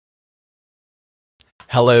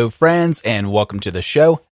Hello, friends, and welcome to the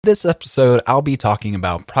show. This episode, I'll be talking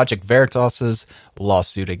about Project Veritas's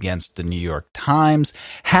lawsuit against the New York Times,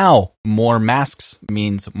 how more masks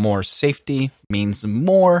means more safety, means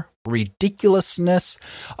more ridiculousness.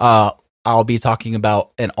 I'll be talking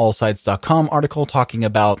about an allsides.com article talking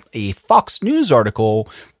about a Fox News article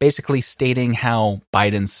basically stating how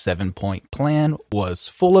Biden's 7-point plan was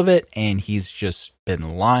full of it and he's just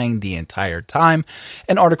been lying the entire time.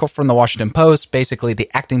 An article from the Washington Post, basically the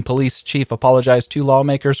acting police chief apologized to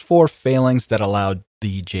lawmakers for failings that allowed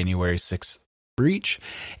the January 6th breach.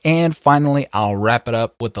 And finally, I'll wrap it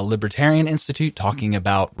up with the Libertarian Institute talking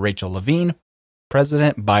about Rachel Levine,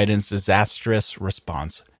 President Biden's disastrous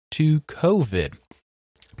response to COVID.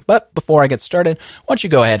 But before I get started, why don't you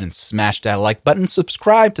go ahead and smash that like button,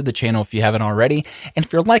 subscribe to the channel if you haven't already, and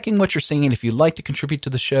if you're liking what you're seeing, if you'd like to contribute to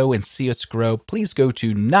the show and see us grow, please go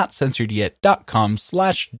to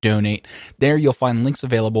notcensoredyet.com/donate. There you'll find links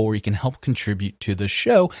available where you can help contribute to the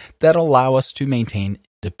show that allow us to maintain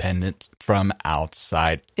independence from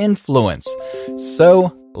outside influence.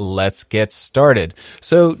 So let's get started.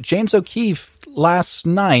 So James O'Keefe last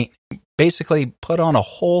night basically put on a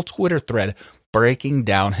whole Twitter thread breaking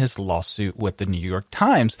down his lawsuit with the New York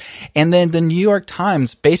Times. And then the New York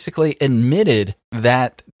Times basically admitted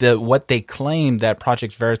that what they claimed that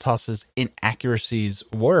Project Veritas's inaccuracies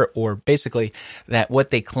were, or basically that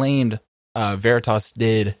what they claimed Veritas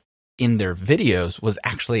did in their videos was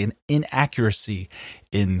actually an inaccuracy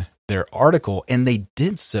in their article, and they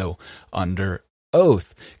did so under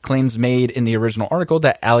oath. Claims made in the original article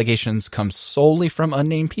that allegations come solely from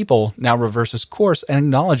unnamed people now reverses course and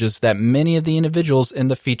acknowledges that many of the individuals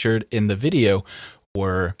featured in the video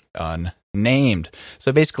were unnamed.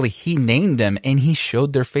 So basically he named them and he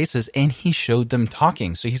showed their faces and he showed them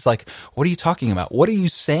talking. So he's like, what are you talking about? What are you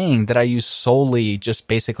saying that I use solely just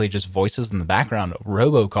voices in the background,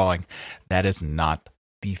 robocalling? That is not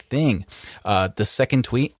the thing. The second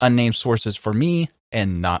tweet, unnamed sources for me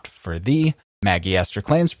and not for thee. Maggie Astor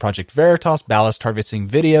claims Project Veritas ballast harvesting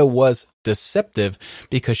video was deceptive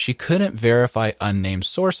because she couldn't verify unnamed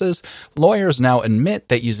sources. Lawyers now admit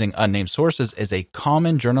that using unnamed sources is a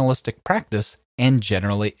common journalistic practice and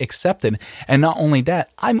generally accepted. And not only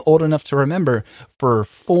that, I'm old enough to remember for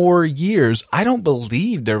 4 years, I don't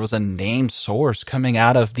believe there was a named source coming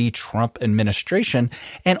out of the Trump administration.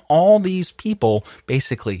 And all these people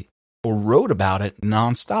basically wrote about it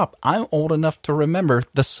nonstop. I'm old enough to remember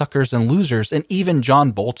the suckers and losers, and even John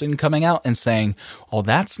Bolton coming out and saying, oh,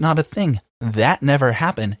 that's not a thing. That never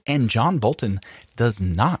happened. And John Bolton does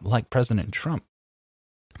not like President Trump.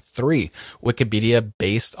 3. Wikipedia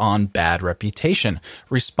based on bad reputation.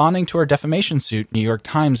 Responding to her defamation suit, New York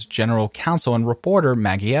Times general counsel and reporter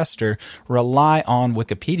Maggie Astor rely on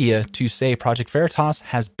Wikipedia to say Project Veritas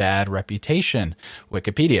has bad reputation.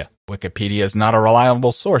 Wikipedia is not a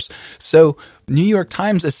reliable source. So New York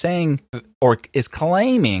Times is saying, or is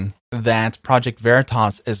claiming, that Project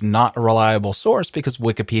Veritas is not a reliable source because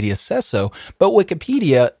Wikipedia says so, but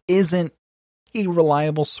Wikipedia isn't a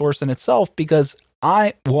reliable source in itself because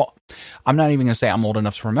I'm not even going to say I'm old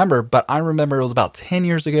enough to remember, but I remember it was about 10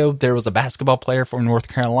 years ago. There was a basketball player from North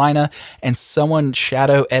Carolina, and someone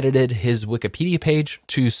shadow edited his Wikipedia page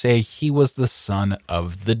to say he was the son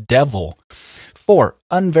of the devil. 4.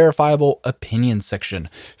 Unverifiable opinion section.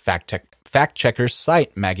 Fact checkers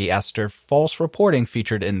cite Maggie Astor false reporting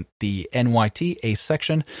featured in the NYT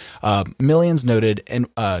section. Millions noted, and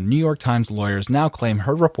New York Times lawyers now claim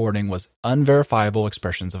her reporting was unverifiable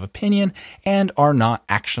expressions of opinion and are not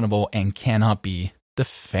actionable and cannot be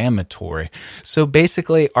defamatory. So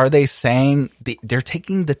basically, are they saying they're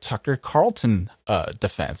taking the Tucker Carlson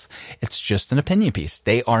defense? It's just an opinion piece.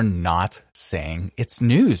 They are not saying it's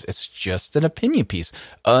news. It's just an opinion piece.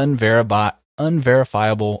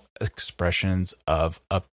 Unverifiable expressions of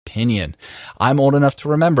opinion. I'm old enough to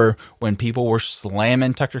remember when people were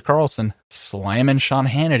slamming Tucker Carlson, slamming Sean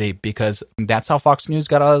Hannity, because that's how Fox News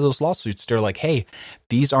got out of those lawsuits. They're like, hey,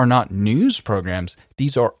 these are not news programs.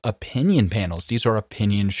 These are opinion panels. These are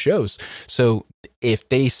opinion shows. So if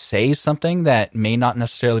they say something that may not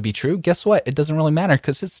necessarily be true, guess what? It doesn't really matter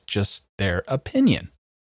because it's just their opinion.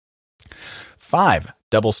 5.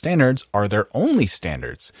 Double standards are their only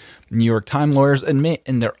standards. New York Times lawyers admit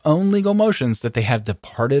in their own legal motions that they have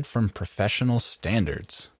departed from professional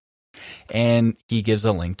standards. And he gives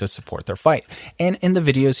a link to support their fight. And in the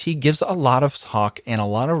videos, he gives a lot of talk and a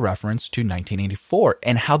lot of reference to 1984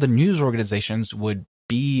 and how the news organizations would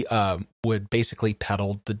would basically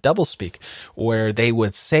peddle the doublespeak, where they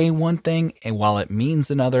would say one thing and while it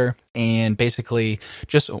means another, and basically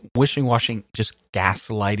just wishing, just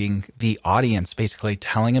gaslighting the audience, basically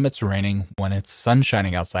telling them it's raining when it's sun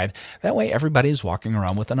shining outside. That way everybody's walking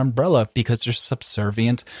around with an umbrella because they're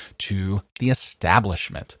subservient to the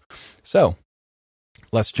establishment. So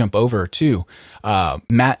let's jump over to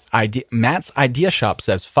Matt's Idea Shop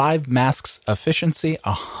says 5 masks efficiency,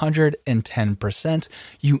 110%.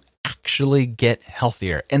 You actually get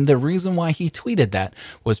healthier. And the reason why he tweeted that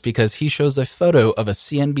was because he shows a photo of a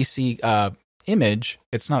CNBC image.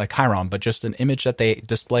 It's not a Chiron, but just an image that they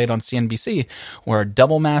displayed on CNBC, where a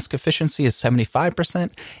double mask efficiency is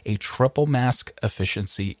 75%, a triple mask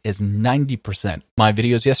efficiency is 90%. My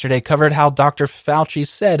videos yesterday covered how Dr. Fauci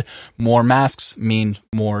said more masks mean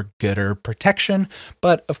more gooder protection,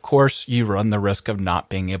 but of course you run the risk of not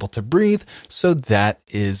being able to breathe, so that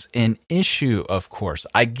is an issue, of course.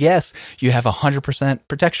 I guess you have 100%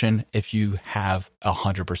 protection if you have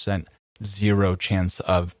 100% zero chance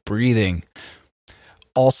of breathing.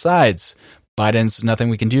 All sides. Biden's nothing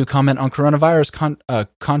we can do comment on coronavirus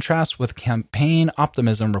contrast with campaign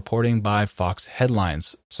optimism, reporting by Fox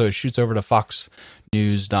Headlines. So it shoots over to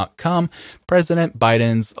foxnews.com. President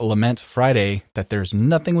Biden's lament Friday that there's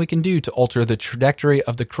nothing we can do to alter the trajectory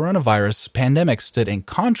of the coronavirus pandemic stood in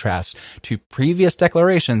contrast to previous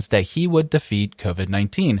declarations that he would defeat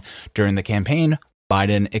COVID-19. During the campaign,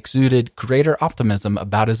 Biden exuded greater optimism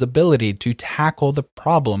about his ability to tackle the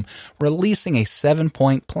problem, releasing a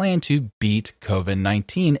 7-point plan to beat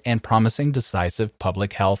COVID-19 and promising decisive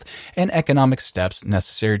public health and economic steps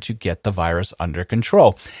necessary to get the virus under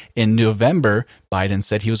control. In November, Biden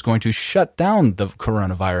said he was going to shut down the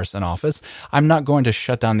coronavirus in office. I'm not going to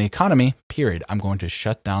shut down the economy, period. I'm going to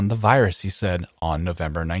shut down the virus, he said on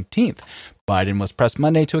November 19th. Biden was pressed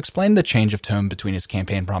Monday to explain the change of tone between his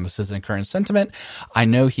campaign promises and current sentiment. I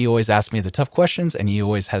know he always asks me the tough questions and he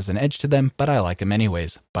always has an edge to them, but I like him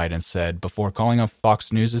anyways, Biden said before calling on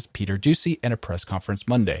Fox News' Peter Doocy in a press conference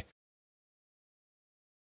Monday.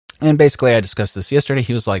 And basically, I discussed this yesterday.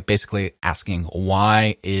 He was basically asking,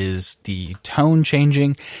 why is the tone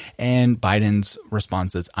changing? And Biden's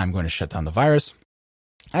response is, I'm going to shut down the virus.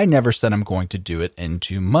 I never said I'm going to do it in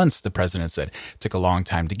 2 months, the president said. It took a long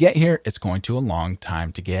time to get here. It's going to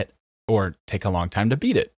take a long time to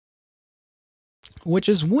beat it, which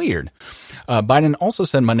is weird. Biden also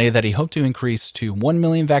said Monday that he hoped to increase to 1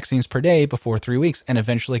 million vaccines per day before 3 weeks and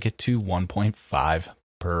eventually get to 1.5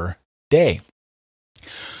 per day.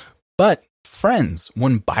 But friends,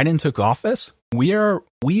 when Biden took office, we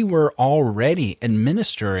were already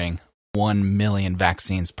administering 1 million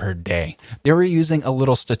vaccines per day. They were using a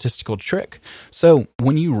little statistical trick. So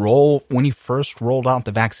when you first rolled out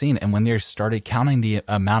the vaccine and when they started counting the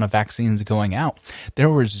amount of vaccines going out, there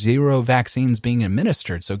were 0 vaccines being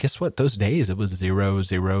administered. So guess what? Those days it was 0,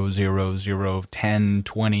 0, 0, 0, 10,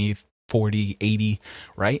 20, 40, 80,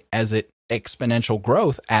 right? As it exponential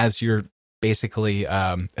growth as you're basically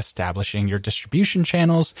establishing your distribution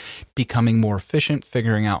channels, becoming more efficient,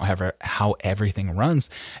 figuring out how everything runs.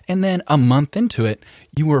 And then a month into it,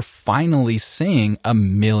 you were finally seeing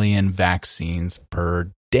 1 million vaccines per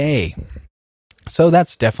day. So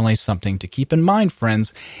that's definitely something to keep in mind,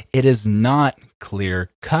 friends. It is not clear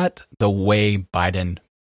cut the way Biden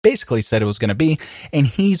basically said it was going to be, and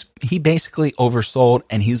he basically oversold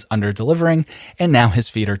and he's under delivering, and now his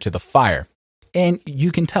feet are to the fire. And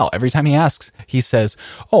you can tell every time he asks, he says,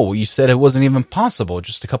 oh, well, you said it wasn't even possible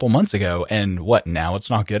just a couple months ago. And what, now it's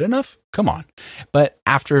not good enough? Come on. But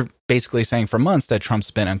after basically saying for months that Trump's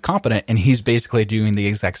been incompetent and he's basically doing the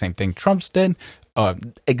exact same thing Trump did.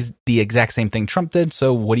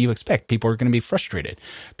 So what do you expect? People are going to be frustrated.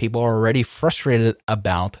 People are already frustrated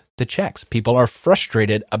about the checks. People are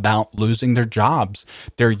frustrated about losing their jobs,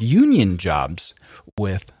 their union jobs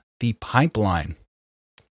with the pipeline.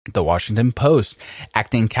 The Washington Post,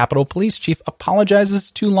 acting Capitol Police Chief apologizes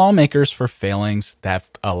to lawmakers for failings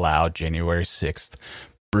that allowed January 6th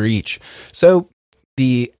breach. So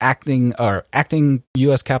the acting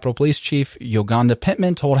U.S. Capitol Police Chief Yolanda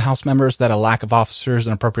Pittman told House members that a lack of officers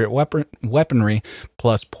and appropriate weaponry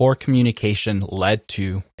plus poor communication led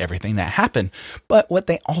to everything that happened. But what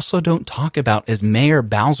they also don't talk about is Mayor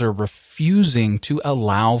Bowser refusing to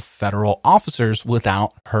allow federal officers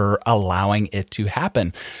without her allowing it to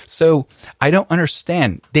happen. So I don't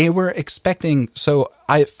understand. They were expecting,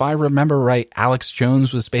 if I remember right, Alex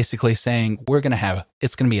Jones was basically saying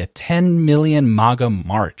it's going to be a 10 million MAGA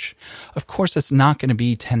march. Of course, it's not going to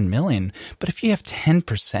be 10 million, but if you have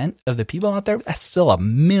 10% of the people out there, that's still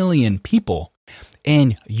 1 million people.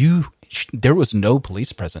 And there was no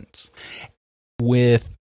police presence. with,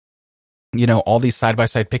 all these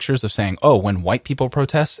side-by-side pictures of saying, oh, when white people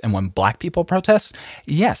protest and when black people protest,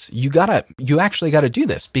 yes, you actually gotta do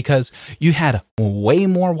this, because you had way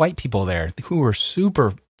more white people there who were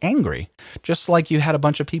super angry, just like you had a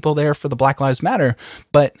bunch of people there for the Black Lives Matter.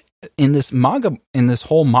 But in this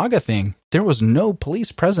whole MAGA thing, there was no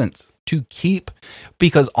police presence to keep,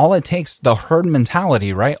 because all it takes, the herd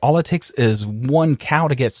mentality, right? All it takes is one cow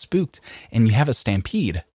to get spooked and you have a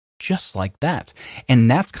stampede. Just like that. And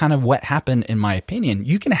that's kind of what happened, in my opinion.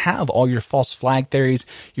 You can have all your false flag theories,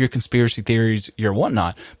 your conspiracy theories, your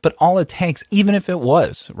whatnot, but all it takes, even if it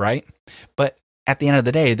was, right? But at the end of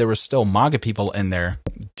the day, there were still MAGA people in there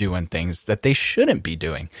doing things that they shouldn't be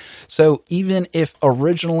doing. So even if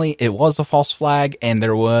originally it was a false flag and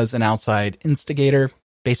there was an outside instigator,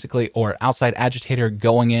 basically, or outside agitator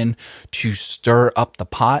going in to stir up the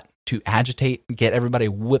pot, to agitate, get everybody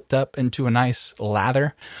whipped up into a nice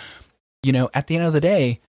lather, at the end of the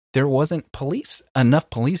day, there wasn't enough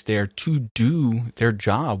police there to do their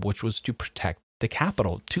job, which was to protect the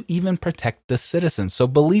Capitol, to even protect the citizens. So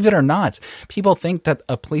believe it or not, people think that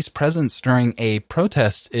a police presence during a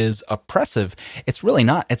protest is oppressive. It's really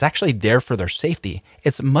not. It's actually there for their safety.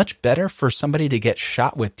 It's much better for somebody to get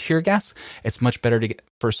shot with tear gas. It's much better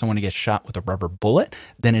for someone to get shot with a rubber bullet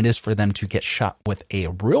than it is for them to get shot with a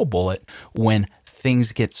real bullet when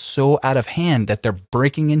things get so out of hand that they're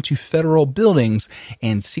breaking into federal buildings,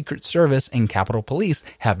 and Secret Service and Capitol Police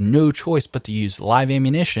have no choice but to use live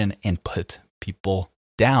ammunition and put people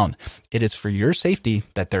down. It is for your safety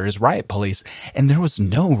that there is riot police, and there was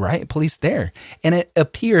no riot police there. And it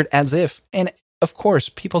appeared as if, and of course,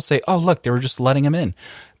 people say, oh, look, they were just letting them in.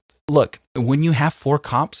 Look, when you have 4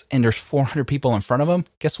 cops and there's 400 people in front of them,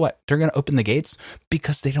 guess what? They're going to open the gates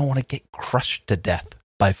because they don't want to get crushed to death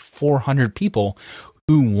by 400 people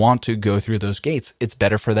who want to go through those gates. It's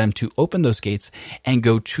better for them to open those gates and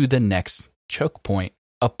go to the next choke point,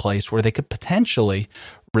 a place where they could potentially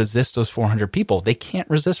resist those 400 people. They can't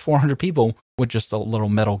resist 400 people with just a little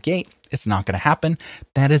metal gate. It's not going to happen.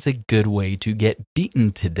 That is a good way to get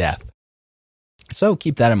beaten to death. So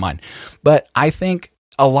keep that in mind. But I think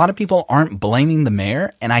a lot of people aren't blaming the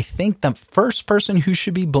mayor, and I think the first person who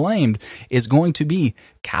should be blamed is going to be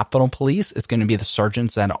Capitol Police. It's going to be the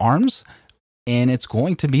sergeants at arms, and it's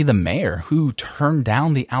going to be the mayor who turned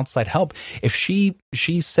down the outside help. If she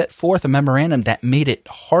set forth a memorandum that made it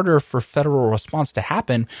harder for federal response to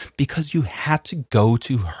happen because you had to go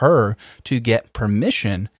to her to get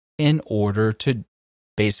permission in order to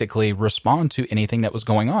basically respond to anything that was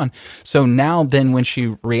going on. So now then when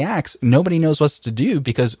she reacts, nobody knows what to do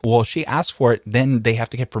because, well, she asked for it, then they have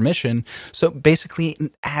to get permission. So basically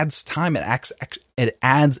it adds time. It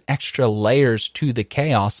adds extra layers to the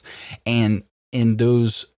chaos. And in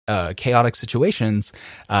those chaotic situations,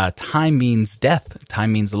 time means death.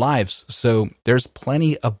 Time means lives. So there's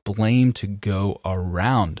plenty of blame to go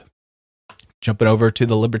around. Jumping over to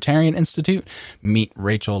the Libertarian Institute, meet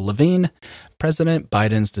Rachel Levine, President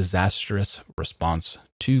Biden's disastrous response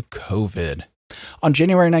to COVID. On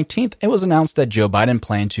January 19th, it was announced that Joe Biden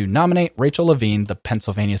planned to nominate Rachel Levine, the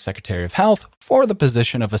Pennsylvania Secretary of Health, for the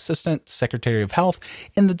position of Assistant Secretary of Health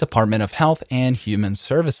in the Department of Health and Human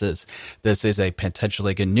Services. This is a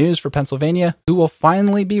potentially good news for Pennsylvania, who will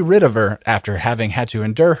finally be rid of her after having had to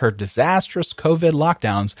endure her disastrous COVID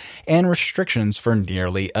lockdowns and restrictions for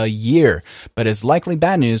nearly a year, but is likely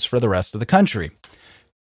bad news for the rest of the country.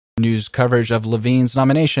 News coverage of Levine's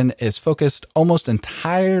nomination is focused almost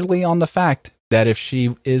entirely on the fact that if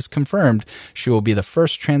she is confirmed, she will be the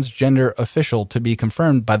first transgender official to be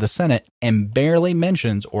confirmed by the Senate, and barely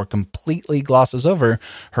mentions or completely glosses over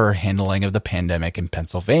her handling of the pandemic in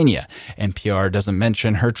Pennsylvania. NPR doesn't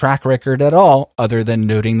mention her track record at all, other than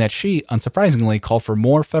noting that she, unsurprisingly, called for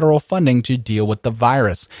more federal funding to deal with the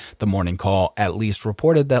virus. The Morning Call at least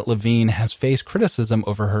reported that Levine has faced criticism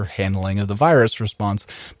over her handling of the virus response,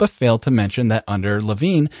 but failed to mention that under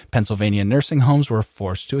Levine, Pennsylvania nursing homes were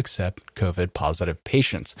forced to accept COVID-positive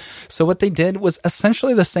patients. So what they did was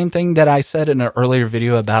essentially the same thing that I said in an earlier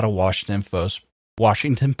video about a Washington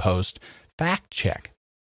Post fact check.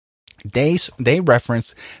 They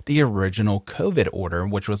referenced the original COVID order,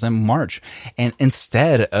 which was in March, and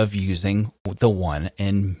instead of using the one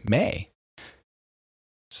in May.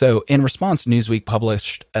 So in response, Newsweek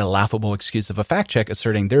published a laughable excuse of a fact check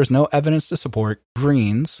asserting there is no evidence to support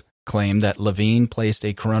Green's claim that Levine placed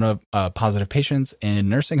a corona positive patients in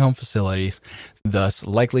nursing home facilities thus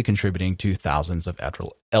likely contributing to thousands of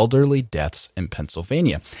elderly deaths in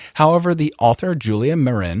Pennsylvania. However, the author Julia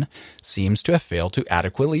Marin seems to have failed to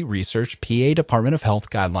adequately research PA Department of Health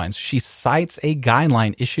guidelines. She cites a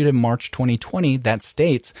guideline issued in March 2020 that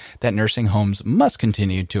states that nursing homes must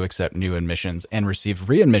continue to accept new admissions and receive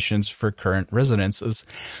readmissions for current residents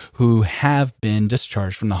who have been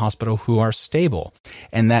discharged from the hospital who are stable,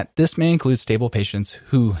 and that this may include stable patients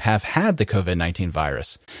who have had the COVID-19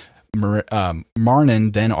 virus.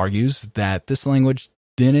 Marnin then argues that this language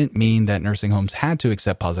didn't mean that nursing homes had to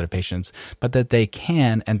accept positive patients, but that they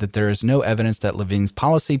can, and that there is no evidence that Levine's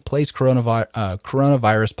policy placed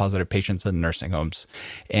coronavirus positive patients in nursing homes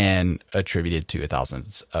and attributed to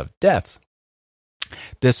thousands of deaths.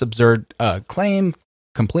 This absurd claim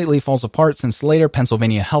completely falls apart since later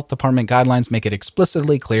Pennsylvania Health Department guidelines make it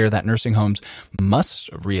explicitly clear that nursing homes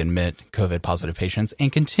must readmit COVID positive patients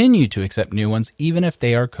and continue to accept new ones even if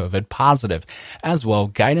they are COVID positive. As well,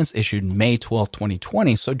 guidance issued May 12,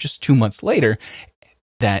 2020, so just 2 months later,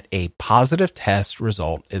 that a positive test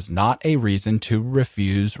result is not a reason to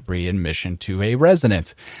refuse readmission to a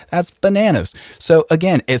resident. That's bananas. So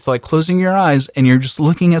again, it's like closing your eyes and you're just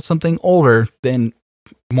looking at something older than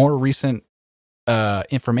more recent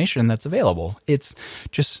information that's available. It's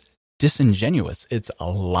just disingenuous. It's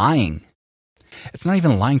lying. It's not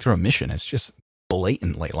even lying through omission. It's just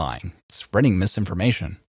blatantly lying. It's spreading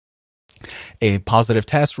misinformation. A positive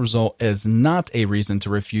test result is not a reason to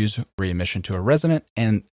refuse readmission to a resident,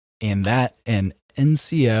 and in that an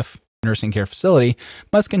NCF nursing care facility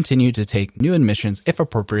must continue to take new admissions if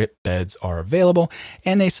appropriate beds are available,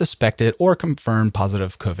 and a suspected or confirmed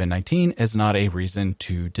positive COVID-19 is not a reason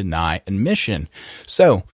to deny admission.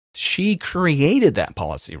 So she created that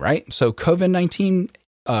policy, right? So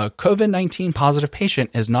COVID-19 positive patient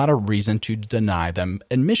is not a reason to deny them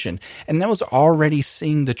admission. And that was already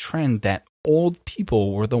seeing the trend that old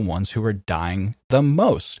people were the ones who were dying the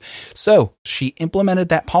most. So she implemented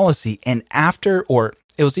that policy, and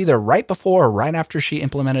it was either right before or right after she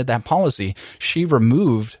implemented that policy, she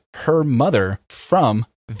removed her mother from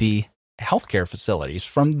the healthcare facilities,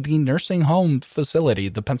 from the nursing home facility,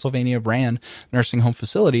 the Pennsylvania brand nursing home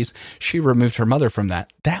facilities. She removed her mother from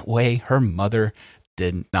that. That way, her mother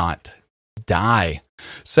did not die.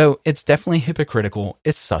 So it's definitely hypocritical.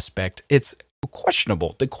 It's suspect. It's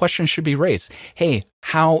questionable. The question should be raised. Hey,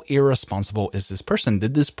 how irresponsible is this person?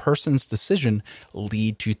 Did this person's decision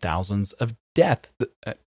lead to thousands of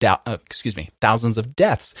thousands of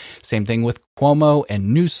deaths? Same thing with Cuomo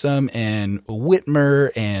and Newsom and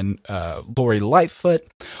Whitmer and Lori Lightfoot.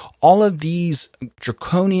 All of these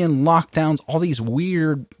draconian lockdowns, all these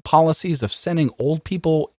weird policies of sending old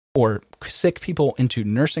people or sick people into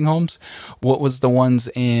nursing homes. What was the ones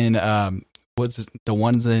in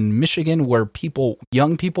Michigan where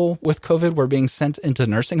young people with COVID were being sent into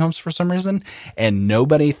nursing homes for some reason, and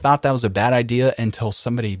nobody thought that was a bad idea until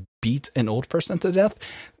somebody beat an old person to death?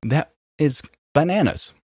 That is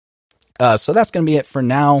bananas. So that's going to be it for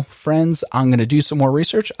now, friends. I'm going to do some more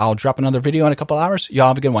research. I'll drop another video in a couple hours. Y'all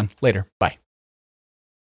have a good one. Later. Bye.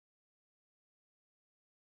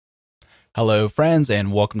 Hello, friends,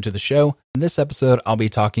 and welcome to the show. In this episode, I'll be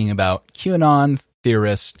talking about QAnon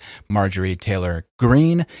theorist Marjorie Taylor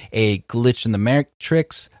Greene, a glitch in the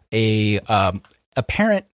matrix, a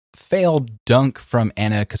apparent failed dunk from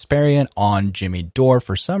Ana Kasparian on Jimmy Dore.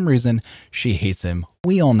 For some reason, she hates him.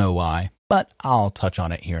 We all know why, but I'll touch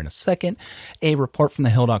on it here in a second. A report from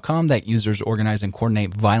thehill.com that users organize and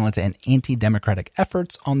coordinate violent and anti-democratic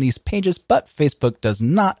efforts on these pages, but Facebook does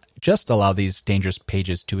not just allow these dangerous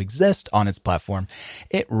pages to exist on its platform.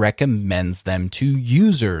 It recommends them to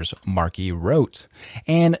users, Markey wrote.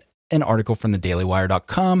 And an article from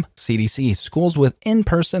thedailywire.com, CDC, schools with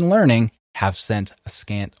in-person learning have seen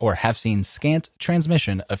scant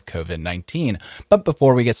transmission of COVID-19. But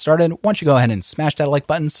before we get started, why don't you go ahead and smash that like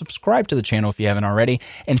button, subscribe to the channel if you haven't already,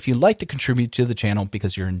 and if you'd like to contribute to the channel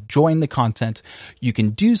because you're enjoying the content, you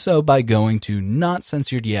can do so by going to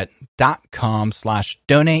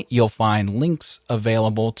notcensoredyet.com/donate. You'll find links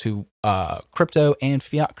available to crypto and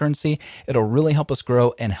fiat currency. It'll really help us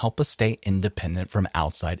grow and help us stay independent from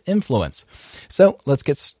outside influence. So let's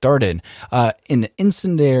get started. In the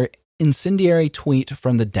incendiary tweet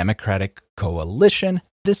from the Democratic Coalition,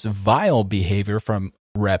 this vile behavior from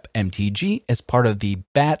Rep. MTG is part of the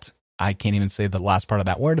I can't even say the last part of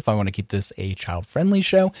that word if I want to keep this a child-friendly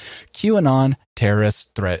show, QAnon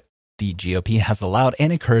terrorist threat the GOP has allowed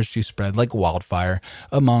and encouraged to spread like wildfire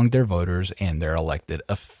among their voters and their elected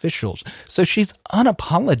officials. So she's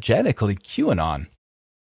unapologetically QAnon.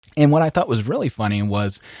 And what I thought was really funny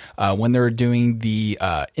was when they were doing the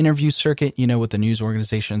interview circuit, with the news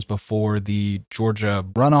organizations before the Georgia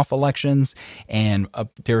runoff elections, and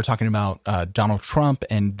they were talking about Donald Trump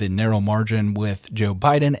and the narrow margin with Joe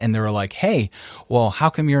Biden, and they were like, hey, well, how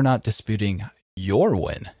come you're not disputing your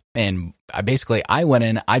win? And I went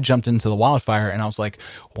in, I jumped into the wildfire, and I was like,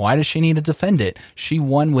 why does she need to defend it? She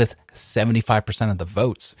won with 75% of the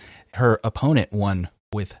votes. Her opponent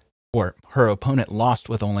her opponent lost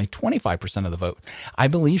with only 25% of the vote. I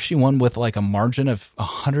believe she won with like a margin of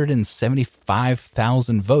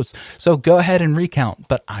 175,000 votes. So go ahead and recount,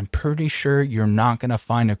 but I'm pretty sure you're not going to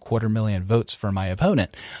find 250,000 votes for my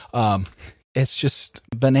opponent. It's just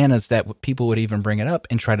bananas that people would even bring it up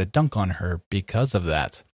and try to dunk on her because of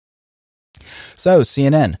that. So,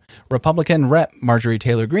 CNN, Republican Rep. Marjorie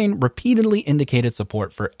Taylor Greene repeatedly indicated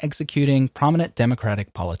support for executing prominent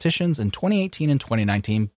Democratic politicians in 2018 and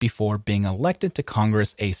 2019 before being elected to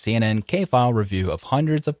Congress. A CNN K-File review of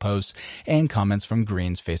hundreds of posts and comments from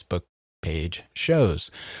Greene's Facebook page shows.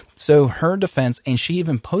 So her defense, and she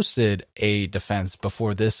even posted a defense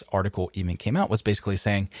before this article even came out, was basically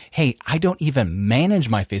saying, hey, I don't even manage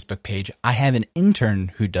my Facebook page. I have an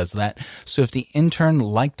intern who does that. So if the intern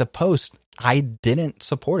liked the post, I didn't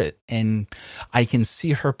support it. And I can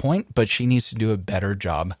see her point, but she needs to do a better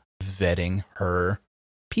job vetting her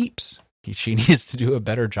peeps. She needs to do a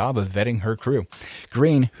better job of vetting her crew.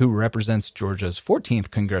 Greene, who represents Georgia's 14th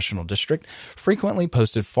congressional district, frequently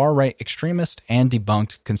posted far-right extremist and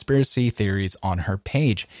debunked conspiracy theories on her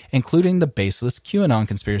page, including the baseless QAnon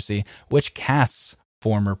conspiracy, which casts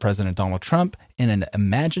former President Donald Trump in an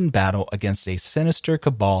imagined battle against a sinister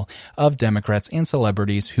cabal of Democrats and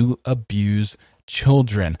celebrities who abuse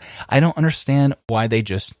children. I don't understand why they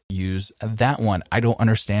just use that one. I don't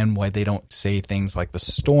understand why they don't say things like the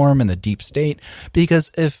storm and the deep state,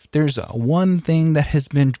 because if there's one thing that has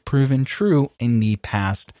been proven true in the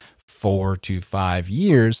past 4 to 5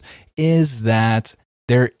 years, is that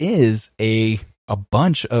there is a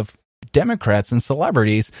bunch of Democrats and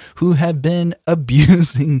celebrities who have been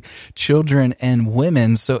abusing children and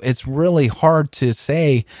women. So it's really hard to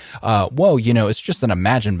say, whoa, it's just an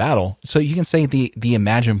imagined battle. So you can say the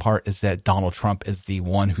imagined part is that Donald Trump is the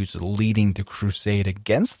one who's leading the crusade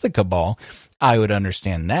against the cabal. I would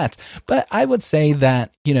understand that. But I would say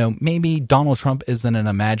that, maybe Donald Trump isn't an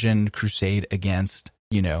imagined crusade against,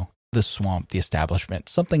 the swamp, the establishment,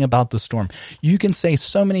 something about the storm. You can say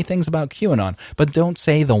so many things about QAnon, but don't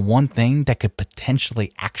say the one thing that could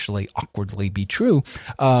potentially actually awkwardly be true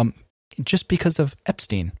just because of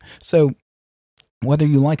Epstein. So whether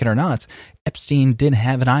you like it or not, Epstein did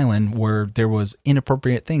have an island where there was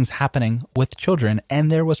inappropriate things happening with children,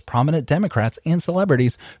 and there was prominent Democrats and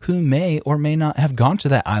celebrities who may or may not have gone to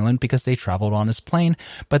that island because they traveled on his plane,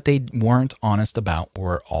 but they weren't honest about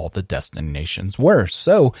where all the destinations were.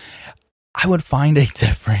 So I would find a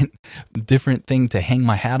different thing to hang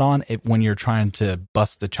my hat on when you're trying to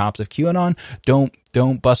bust the chops of QAnon.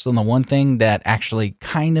 Don't bust on the one thing that actually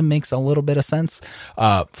kind of makes a little bit of sense.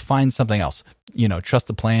 Find something else. Trust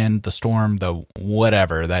the plan, the storm, the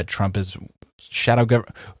whatever that Trump is shadow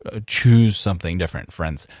government. Choose something different,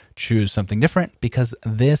 friends. Choose something different, because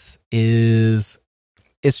it's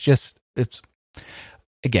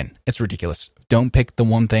ridiculous. Don't pick the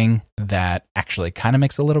one thing that actually kind of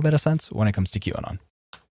makes a little bit of sense when it comes to QAnon.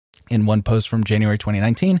 In one post from January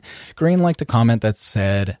 2019, Greene liked a comment that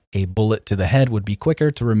said a bullet to the head would be quicker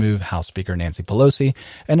to remove House Speaker Nancy Pelosi.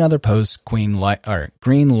 Another post, Greene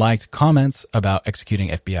liked comments about executing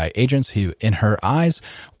FBI agents who, in her eyes,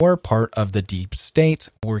 were part of the deep state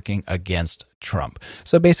working against Trump.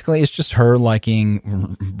 So basically, it's just her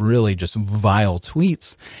liking really just vile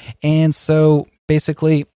tweets. And so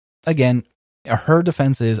basically, again, her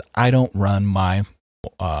defense is, I don't run my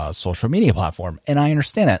social media platform, and I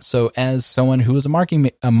understand that. So as someone who is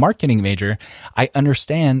a marketing major, I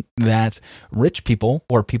understand that rich people,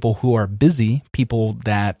 or people who are busy, people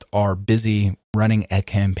that are busy running a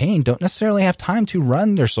campaign, don't necessarily have time to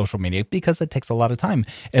run their social media because it takes a lot of time.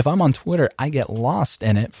 If I'm on Twitter, I get lost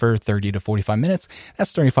in it for 30 to 45 minutes.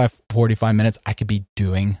 That's 45 minutes I could be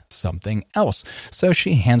doing something else. So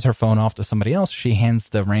she hands her phone off to somebody else. She hands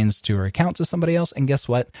the reins to her account to somebody else. And guess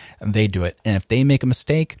what? They do it. And if they make a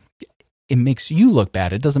mistake, it makes you look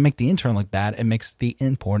bad. It doesn't make the intern look bad. It makes the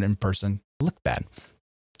important person look bad.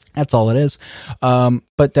 That's all it is.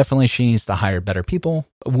 But definitely she needs to hire better people.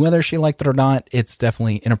 Whether she liked it or not, it's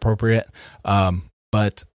definitely inappropriate.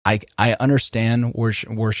 But I understand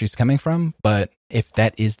where she's coming from. But if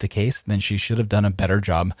that is the case, then she should have done a better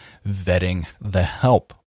job vetting the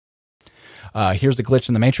help. Here's a glitch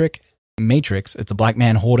in the matrix. matrix. It's a black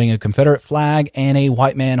man holding a Confederate flag and a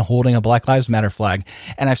white man holding a Black Lives Matter flag.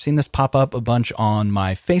 And I've seen this pop up a bunch on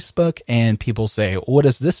my Facebook, and people say, what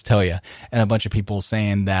does this tell you? And a bunch of people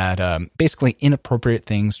saying that basically inappropriate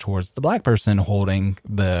things towards the black person holding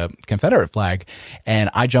the Confederate flag. And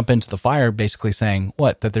I jump into the fire basically saying,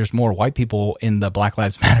 that there's more white people in the Black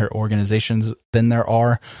Lives Matter organizations than there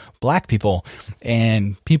are black people.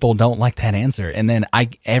 And people don't like that answer. And then I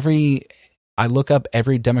look up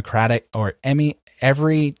every demographic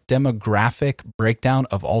breakdown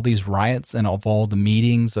of all these riots and of all the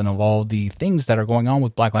meetings and of all the things that are going on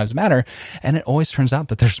with Black Lives Matter. And it always turns out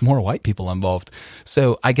that there's more white people involved.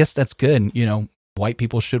 So I guess that's good. White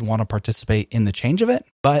people should want to participate in the change of it,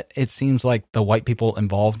 but it seems like the white people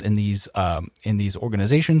involved in these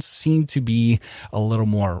organizations seem to be a little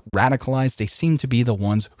more radicalized. They seem to be the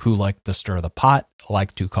ones who like to stir the pot,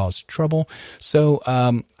 like to cause trouble. So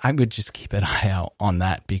I would just keep an eye out on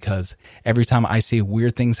that, because every time I see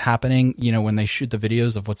weird things happening, when they shoot the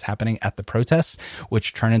videos of what's happening at the protests,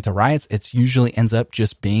 which turn into riots, it usually ends up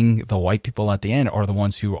just being the white people at the end are the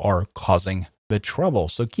ones who are causing the trouble.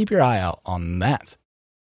 So keep your eye out on that.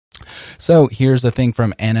 So here's the thing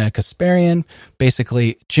from Anna Kasparian.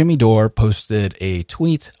 Basically, Jimmy Dore posted a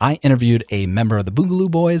tweet. I interviewed a member of the Boogaloo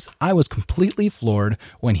Boys. I was completely floored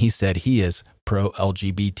when he said he is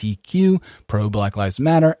pro-LGBTQ, pro-Black Lives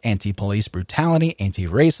Matter, anti-police brutality,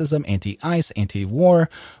 anti-racism, anti-ICE, anti-war,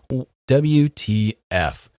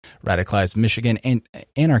 WTF. Radicalized Michigan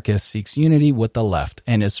anarchist seeks unity with the left,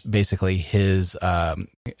 and it's basically his a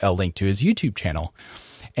link to his YouTube channel.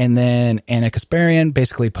 And then Anna Kasparian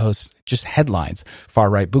basically posts just headlines.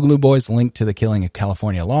 Far-right Boogaloo Boys linked to the killing of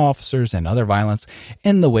California law officers and other violence.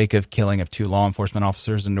 In the wake of killing of 2 law enforcement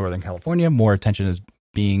officers in Northern California, more attention is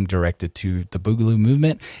being directed to the Boogaloo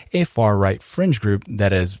movement, a far-right fringe group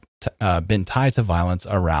that has been tied to violence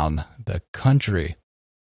around the country.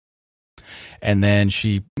 And then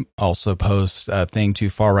she also posts a thing to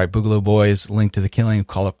far-right Boogaloo Boys linked to the killing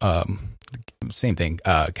of same thing,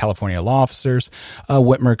 California law officers,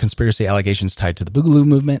 Whitmer conspiracy allegations tied to the Boogaloo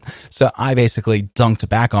movement. So I basically dunked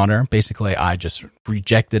back on her. Basically, I just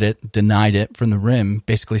rejected it, denied it from the rim,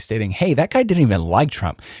 basically stating, hey, that guy didn't even like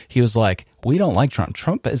Trump. He was like, we don't like Trump.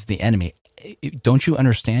 Trump is the enemy. Don't you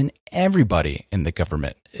understand? Everybody in the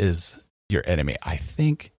government is your enemy. I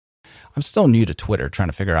think I'm still new to Twitter, trying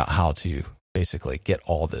to figure out how to basically get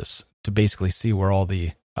all this, to basically see where all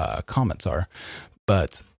the comments are.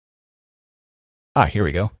 But here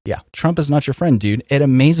we go. Yeah, Trump is not your friend, dude. It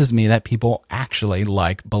amazes me that people actually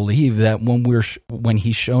believe that when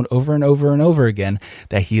he's shown over and over and over again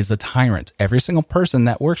that he is a tyrant. Every single person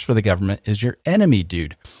that works for the government is your enemy,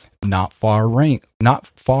 dude. Not far right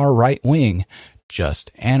wing,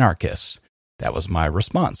 just anarchists. That was my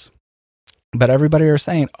response. But everybody are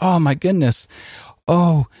saying, "Oh my goodness,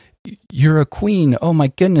 oh." You're a queen. Oh my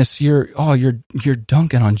goodness. You're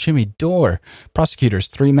dunking on Jimmy Dore. Prosecutors,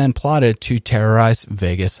 3 men plotted to terrorize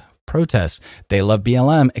Vegas protests. They love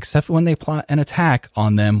BLM except when they plot an attack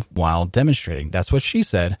on them while demonstrating. That's what she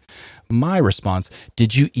said. My response,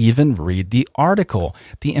 did you even read the article?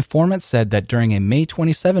 The informant said that during a May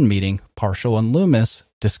 27 meeting, Parshall and Loomis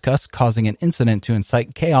discussed causing an incident to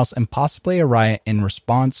incite chaos and possibly a riot in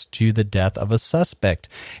response to the death of a suspect,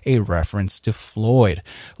 a reference to Floyd.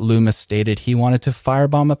 Loomis stated he wanted to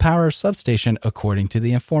firebomb a power substation, according to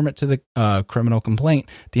the informant to the criminal complaint.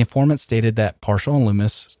 The informant stated that Parshall and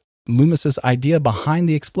Loomis's idea behind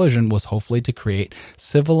the explosion was hopefully to create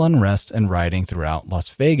civil unrest and rioting throughout Las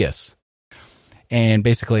Vegas. And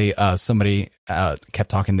basically, somebody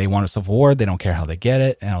kept talking, they want a civil war, they don't care how they get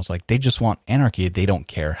it. And I was like, they just want anarchy, they don't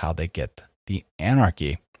care how they get the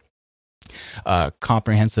anarchy.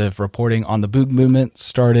 Comprehensive reporting on the Boog movement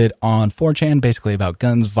started on 4chan, basically about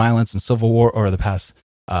guns, violence, and civil war over the past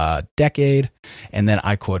decade. And then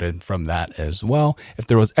I quoted from that as well. If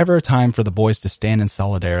there was ever a time for the boys to stand in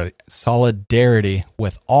solidarity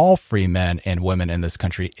with all free men and women in this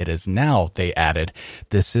country, it is now, they added.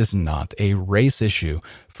 This is not a race issue.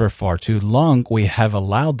 For far too long, we have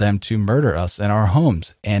allowed them to murder us in our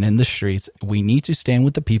homes and in the streets. We need to stand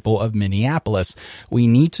with the people of Minneapolis. We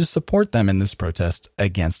need to support them in this protest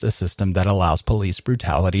against a system that allows police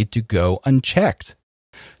brutality to go unchecked.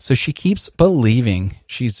 So she keeps believing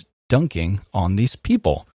she's dunking on these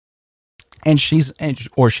people. And she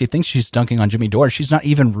thinks she's dunking on Jimmy Dore. She's not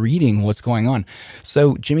even reading what's going on.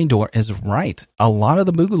 So Jimmy Dore is right. A lot of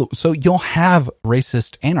the Boogaloo. So you'll have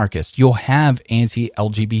racist anarchists. You'll have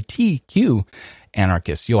anti-LGBTQ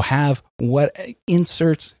anarchists. You'll have whatever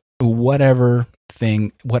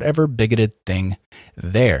bigoted thing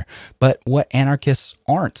there. But what anarchists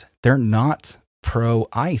aren't, they're not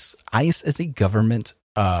pro-ICE. ICE is a government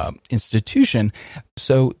institution,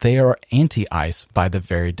 so they are anti-ICE by the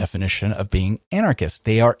very definition of being anarchists.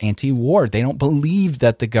 They are anti-war. They don't believe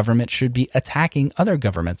that the government should be attacking other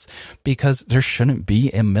governments because there shouldn't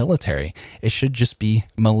be a military. It should just be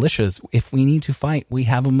militias. If we need to fight, we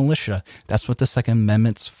have a militia. That's what the Second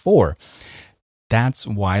Amendment's for. That's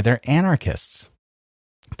why they're anarchists.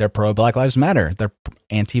 They're pro-Black Lives Matter. They're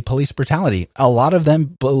anti-police brutality. A lot of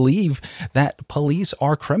them believe that police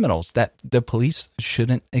are criminals, that the police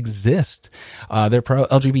shouldn't exist. They're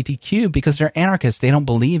pro-LGBTQ because they're anarchists. They don't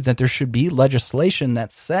believe that there should be legislation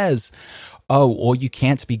that says, oh, well, you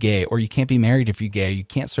can't be gay or you can't be married if you're gay. You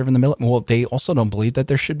can't serve in the military. Well, they also don't believe that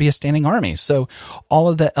there should be a standing army. So all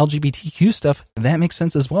of the LGBTQ stuff, that makes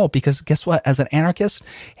sense as well, because guess what? As an anarchist,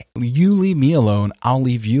 you leave me alone, I'll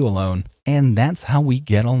leave you alone. And that's how we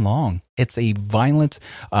get along. It's a violent,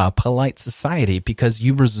 polite society because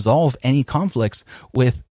you resolve any conflicts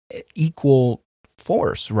with equal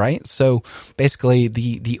force, right? So basically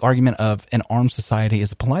the argument of an armed society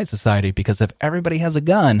is a polite society, because if everybody has a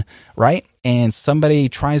gun, right, and somebody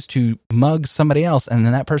tries to mug somebody else and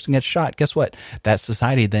then that person gets shot, guess what? That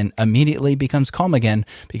society then immediately becomes calm again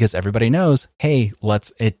because everybody knows, hey,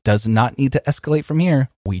 it does not need to escalate from here.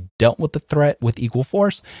 We dealt with the threat with equal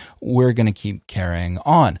force. We're going to keep carrying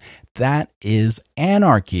on. That is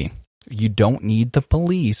anarchy. You don't need the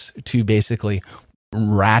police to basically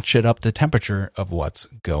ratchet up the temperature of what's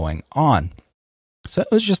going on. So it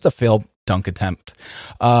was just a failed dunk attempt.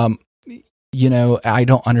 I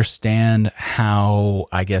don't understand how,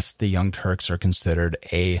 I guess, the Young Turks are considered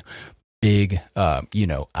a big,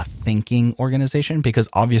 a thinking organization, because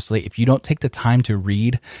obviously if you don't take the time to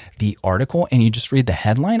read the article and you just read the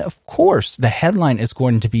headline, of course, the headline is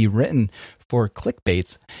going to be written for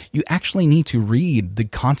clickbaits. You actually need to read the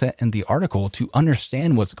content in the article to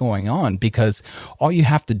understand what's going on, because all you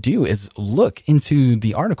have to do is look into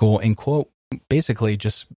the article and quote, basically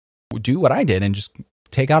just do what I did and just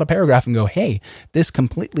take out a paragraph and go, hey, this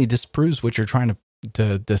completely disproves what you're trying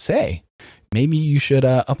to say. Maybe you should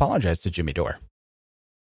apologize to Jimmy Dore.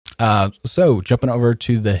 So jumping over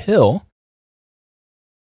to the Hill,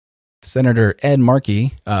 Senator Ed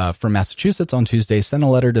Markey from Massachusetts on Tuesday sent a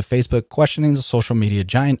letter to Facebook questioning the social media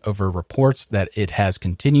giant over reports that it has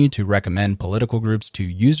continued to recommend political groups to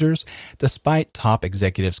users, despite top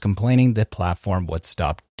executives complaining the platform would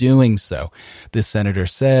stop doing so. The senator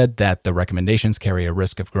said that the recommendations carry a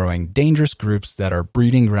risk of growing dangerous groups that are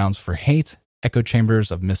breeding grounds for hate, echo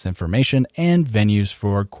chambers of misinformation, and venues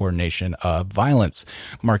for coordination of violence.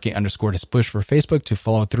 Markey underscored his push for Facebook to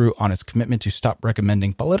follow through on its commitment to stop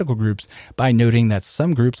recommending political groups by noting that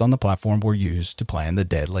some groups on the platform were used to plan the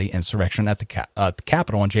deadly insurrection at the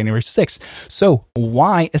Capitol on January 6th. So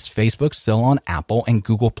why is Facebook still on Apple and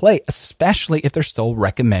Google Play, especially if they're still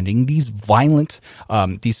recommending these violent,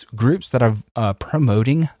 these groups that are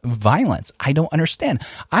promoting violence? I don't understand.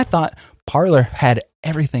 I thought Parler had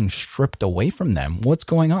everything stripped away from them. What's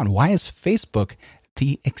going on? Why is Facebook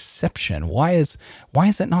the exception? Why is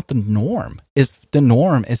it not the norm? If the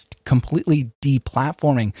norm is completely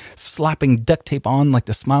deplatforming, slapping duct tape on like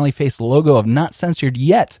the smiley face logo of not censored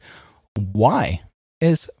yet, why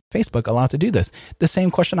is Facebook allowed to do this? The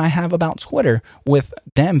same question I have about Twitter, with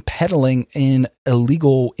them peddling in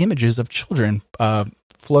illegal images of children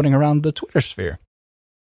floating around the Twitter sphere.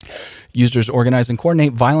 Users organize and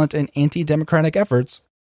coordinate violent and anti-democratic efforts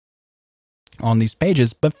on these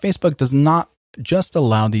pages, but Facebook does not just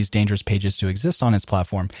allow these dangerous pages to exist on its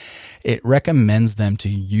platform. It recommends them to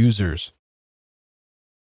users.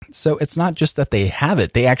 So it's not just that they have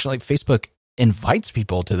it. Facebook invites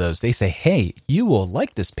people to those. They say, hey, you will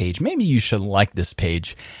like this page. Maybe you should like this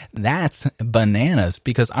page. That's bananas,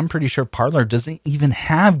 because I'm pretty sure Parler doesn't even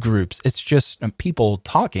have groups. It's just people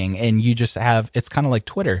talking, and you just have, it's kind of like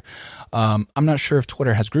Twitter. I'm not sure if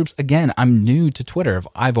Twitter has groups. Again, I'm new to Twitter.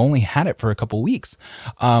 I've only had it for a couple weeks.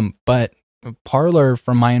 But Parler,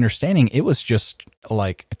 from my understanding, it was just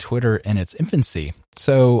like Twitter in its infancy.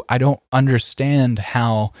 So I don't understand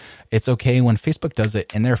how it's okay when Facebook does it,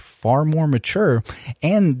 and they're far more mature,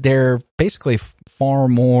 and they're basically far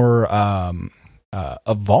more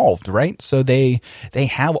evolved, right? So they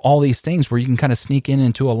have all these things where you can kind of sneak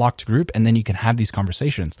into a locked group, and then you can have these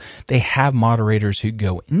conversations. They have moderators who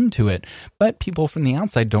go into it, but people from the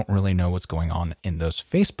outside don't really know what's going on in those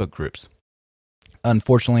Facebook groups.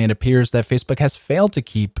 Unfortunately, it appears that Facebook has failed to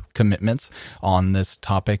keep commitments on this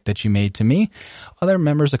topic that you made to me, other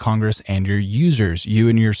members of Congress, and your users. You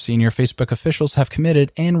and your senior Facebook officials have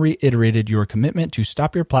committed and reiterated your commitment to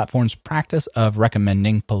stop your platform's practice of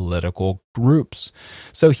recommending political groups.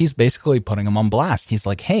 So he's basically putting them on blast. He's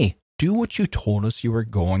like, hey, do what you told us you were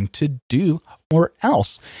going to do, or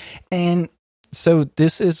else. And so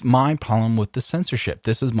this is my problem with the censorship.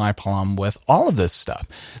 This is my problem with all of this stuff.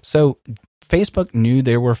 So Facebook knew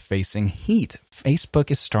they were facing heat. Facebook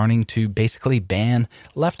is starting to basically ban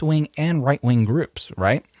left-wing and right-wing groups,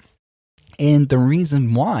 right? And the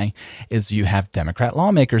reason why is you have Democrat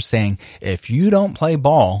lawmakers saying, if you don't play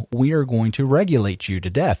ball, we are going to regulate you to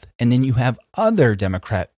death. And then you have other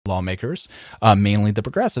Democrat lawmakers, mainly the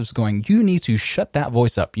progressives, going, you need to shut that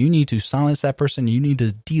voice up. You need to silence that person. You need to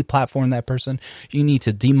deplatform that person. You need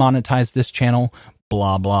to demonetize this channel,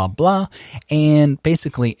 blah, blah, blah. And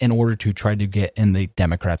basically, in order to try to get in the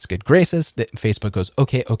Democrats' good graces, Facebook goes,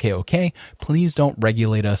 okay, please don't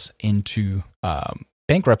regulate us into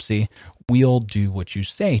bankruptcy. We'll do what you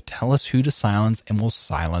say. Tell us who to silence, and we'll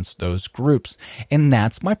silence those groups. And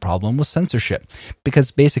that's my problem with censorship.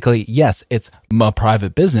 Because basically, yes, it's a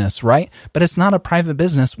private business, right? But it's not a private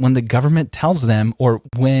business when the government tells them, or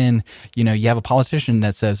when, you have a politician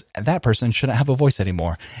that says that person shouldn't have a voice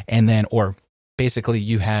anymore. And then, or basically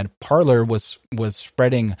you had Parler was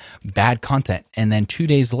spreading bad content, and then 2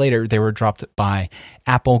 days later they were dropped by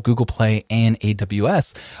Apple, Google Play, and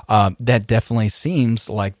AWS. That definitely seems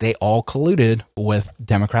like they all colluded with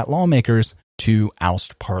Democrat lawmakers to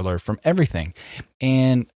oust Parler from everything.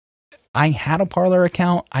 And I had a Parler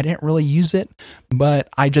account. I didn't really use it, but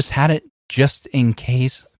I just had it just in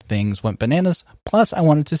case things went bananas. Plus, I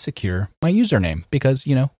wanted to secure my username because,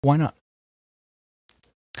 why not?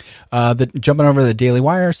 Jumping over the Daily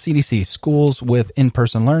Wire, CDC, schools with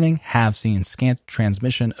in-person learning have seen scant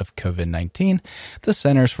transmission of COVID-19. The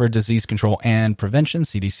Centers for Disease Control and Prevention,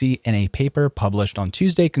 CDC, in a paper published on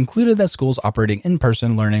Tuesday, concluded that schools operating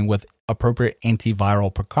in-person learning with appropriate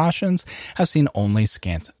antiviral precautions have seen only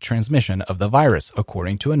scant transmission of the virus,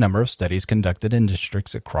 according to a number of studies conducted in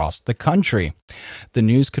districts across the country. The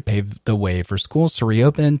news could pave the way for schools to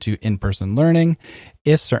reopen to in-person learning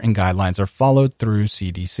if certain guidelines are followed through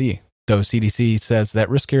CDC. Though CDC says that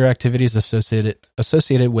riskier activities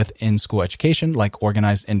associated with in-school education, like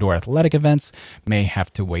organized indoor athletic events, may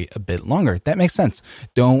have to wait a bit longer. That makes sense.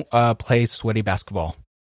 Don't play sweaty basketball.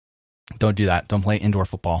 Don't do that. Don't play indoor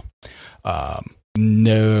football.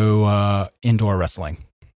 No indoor wrestling.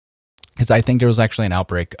 Because I think there was actually an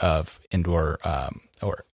outbreak of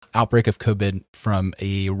outbreak of COVID from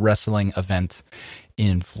a wrestling event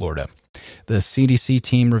in Florida. The CDC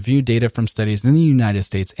team reviewed data from studies in the United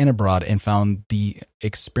States and abroad and found the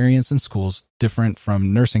experience in schools different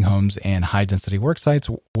from nursing homes and high-density work sites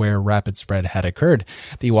where rapid spread had occurred,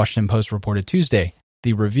 the Washington Post reported Tuesday.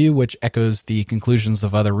 The review, which echoes the conclusions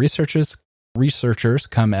of other researchers,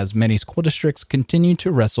 come as many school districts continue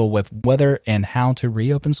to wrestle with whether and how to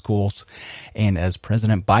reopen schools, and as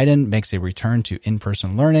President Biden makes a return to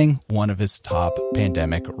in-person learning one of his top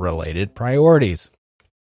pandemic-related priorities.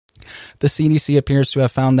 The CDC appears to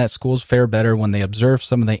have found that schools fare better when they observe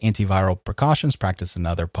some of the antiviral precautions practiced in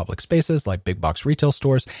other public spaces like big box retail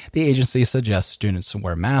stores. The agency suggests students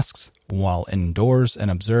wear masks while indoors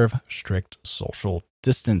and observe strict social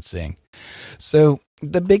distancing. So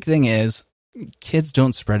the big thing is, kids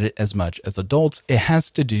don't spread it as much as adults. It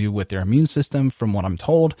has to do with their immune system. From what I'm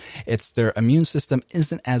told, it's their immune system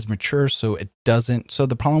isn't as mature, so it doesn't. So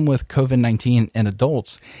the problem with COVID-19 in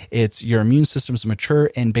adults, it's your immune system's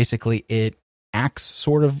mature, and basically it acts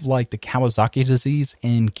sort of like the Kawasaki disease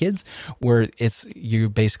in kids, where you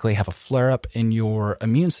basically have a flare up in your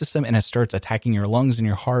immune system and it starts attacking your lungs and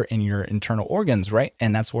your heart and your internal organs, right?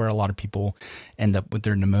 And that's where a lot of people end up with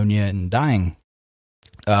their pneumonia and dying.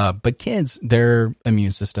 But kids, their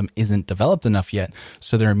immune system isn't developed enough yet,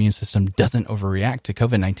 so their immune system doesn't overreact to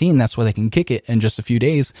COVID-19. That's why they can kick it in just a few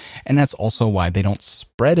days, and that's also why they don't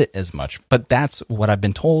spread it as much. But that's what I've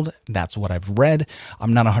been told. That's what I've read.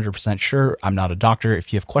 I'm not 100% sure. I'm not a doctor.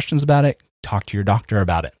 If you have questions about it, talk to your doctor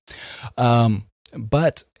about it.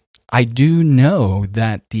 But I do know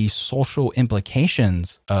that the social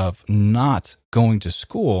implications of not going to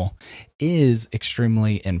school is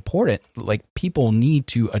extremely important. Like, people need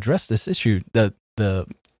to address this issue. The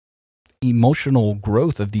emotional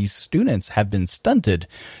growth of these students have been stunted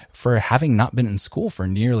for having not been in school for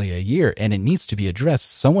nearly a year, and it needs to be addressed.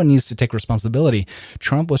 Someone needs to take responsibility.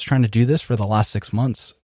 Trump was trying to do this for the last 6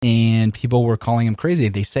 months, and people were calling him crazy.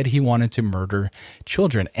 They said he wanted to murder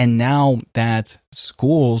children. And now that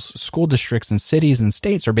school districts and cities and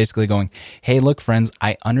states are basically going, hey, look, friends,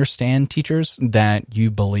 I understand, teachers, that you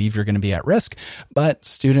believe you're going to be at risk, but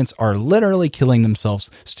students are literally killing themselves.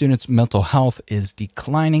 Students' mental health is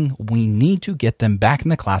declining. We need to get them back in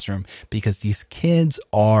the classroom because these kids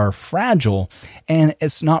are fragile. And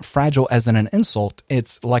it's not fragile as in an insult.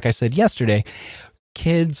 It's like I said yesterday,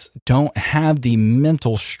 kids don't have the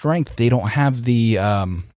mental strength. They don't have the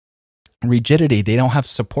rigidity. They don't have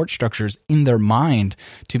support structures in their mind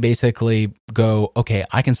to basically go, okay,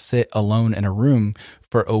 I can sit alone in a room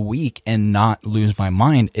for a week and not lose my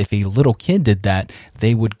mind. If a little kid did that,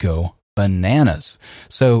 they would go bananas.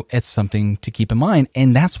 So it's something to keep in mind.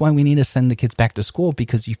 And that's why we need to send the kids back to school,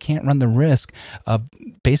 because you can't run the risk of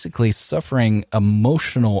basically suffering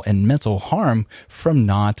emotional and mental harm from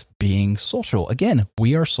not being social. Again,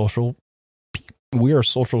 we are social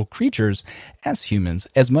creatures as humans.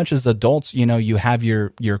 As much as adults, you have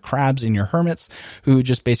your crabs and your hermits who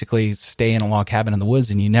just basically stay in a log cabin in the woods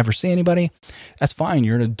and you never see anybody. That's fine.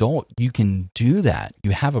 You're an adult. You can do that.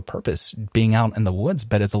 You have a purpose being out in the woods.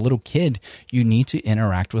 But as a little kid, you need to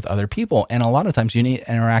interact with other people. And a lot of times you need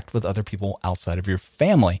to interact with other people outside of your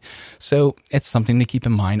family. So it's something to keep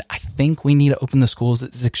in mind. I think we need to open the schools.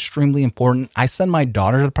 It's extremely important. I send my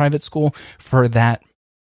daughter to private school for that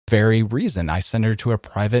very reason. I sent her to a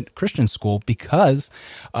private Christian school because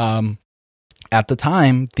at the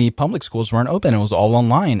time the public schools weren't open. It was all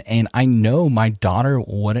online, and I know my daughter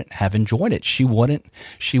wouldn't have enjoyed it. She wouldn't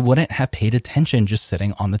have paid attention just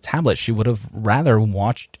sitting on the tablet. She would have rather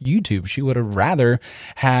watched YouTube. She would have rather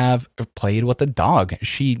have played with the dog.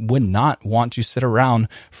 She would not want to sit around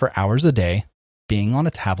for hours a day being on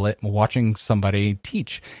a tablet watching somebody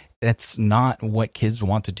teach. That's not what kids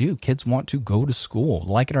want to do. Kids want to go to school,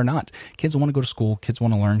 like it or not. Kids want to go to school. Kids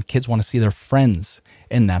want to learn. Kids want to see their friends.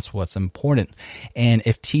 And that's what's important. And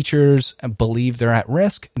if teachers believe they're at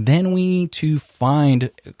risk, then we need to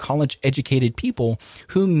find college educated people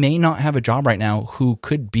who may not have a job right now, who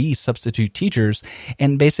could be substitute teachers.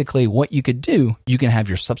 And basically what you could do, you can have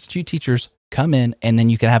your substitute teachers come in, and then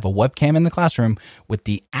you can have a webcam in the classroom with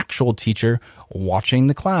the actual teacher watching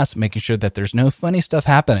the class, making sure that there's no funny stuff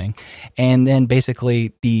happening. And then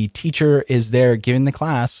basically the teacher is there giving the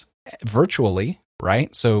class virtually,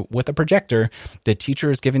 right? So with a projector, the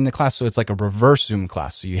teacher is giving the class. So it's like a reverse Zoom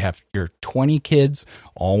class. So you have your 20 kids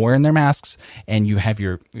all wearing their masks, and you have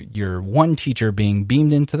your one teacher being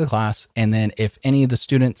beamed into the class. And then if any of the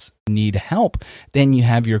students need help, then you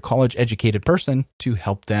have your college educated person to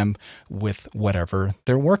help them with whatever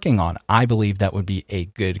they're working on. I believe that would be a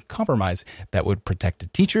good compromise that would protect the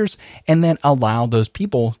teachers and then allow those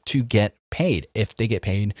people to get paid. If they get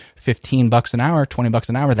paid $15 an hour, $20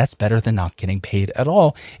 an hour, that's better than not getting paid at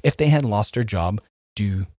all if they had lost their job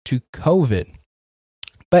due to COVID.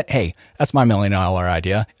 But hey, that's my $1 million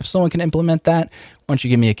idea. If someone can implement that, why don't you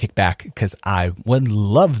give me a kickback? Because I would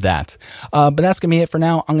love that. But that's going to be it for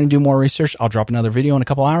now. I'm going to do more research. I'll drop another video in a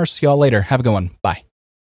couple hours. See y'all later. Have a good one. Bye.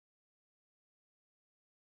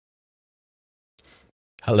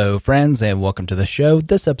 Hello, friends, and welcome to the show.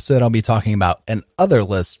 This episode, I'll be talking about an other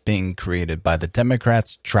list being created by the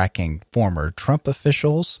Democrats tracking former Trump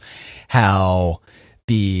officials, how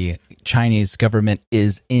the Chinese government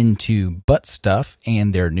is into butt stuff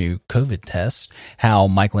and their new COVID test, how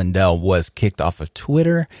Mike Lindell was kicked off of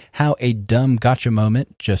Twitter, how a dumb gotcha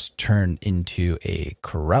moment just turned into a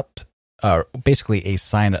basically a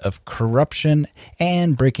sign of corruption,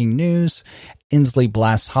 and breaking news, Inslee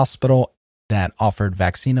Blast Hospital that offered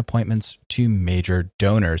vaccine appointments to major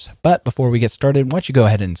donors. But before we get started, why don't you go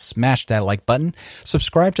ahead and smash that like button,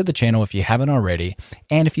 subscribe to the channel if you haven't already,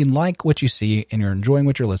 and if you like what you see and you're enjoying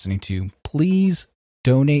what you're listening to, please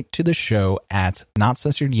donate to the show at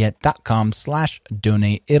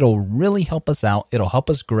notcensoredyet.com/donate. It'll really help us out. It'll help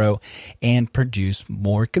us grow and produce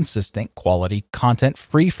more consistent quality content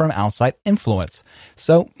free from outside influence.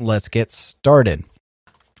 So let's get started.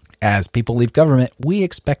 As people leave government, we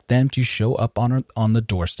expect them to show up on the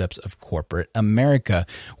doorsteps of corporate America.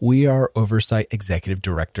 We are Oversight Executive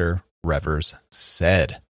Director Revers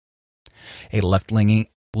said. A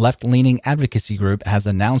left-leaning advocacy group has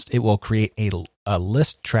announced it will create a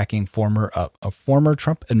list tracking former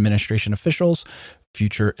Trump administration officials'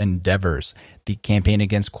 future endeavors. The Campaign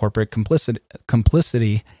Against Corporate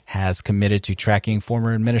Complicity has committed to tracking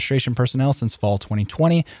former administration personnel since fall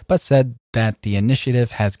 2020, but said that the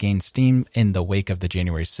initiative has gained steam in the wake of the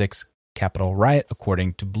January 6th Capitol riot,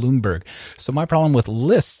 according to Bloomberg. So my problem with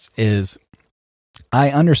lists is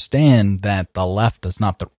I understand that the left does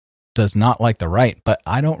not like the right, but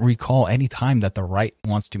I don't recall any time that the right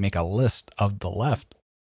wants to make a list of the left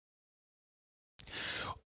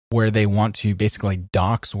where they want to basically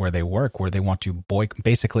dox where they work, where they want to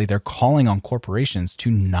basically they're calling on corporations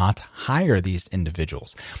to not hire these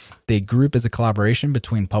individuals. The group is a collaboration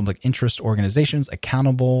between public interest organizations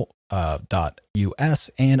accountable .us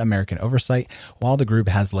and American Oversight. While the group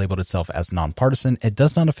has labeled itself as nonpartisan, it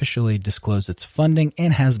does not officially disclose its funding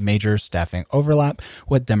and has major staffing overlap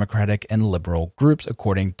with Democratic and liberal groups,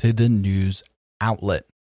 according to the news outlet.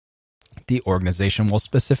 The organization will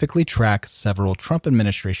specifically track several Trump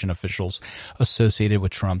administration officials associated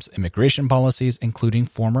with Trump's immigration policies, including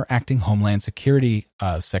former acting Homeland Security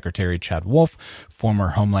Secretary Chad Wolf, former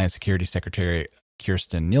Homeland Security Secretary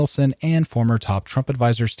Kirstjen Nielsen, and former top Trump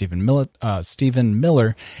advisor Stephen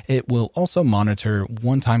Miller. It will also monitor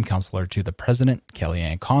one-time counselor to the president,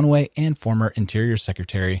 Kellyanne Conway, and former Interior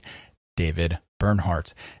Secretary David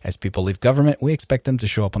Bernhardt. As people leave government, we expect them to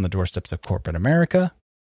show up on the doorsteps of corporate America.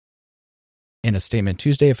 In a statement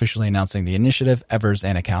Tuesday officially announcing the initiative, Evers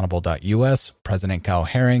and Accountable.us, President Kyle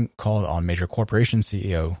Herring called on major corporation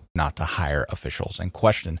CEO not to hire officials in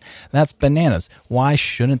question. That's bananas. Why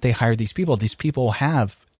shouldn't they hire these people? These people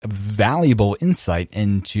have valuable insight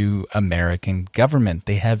into American government.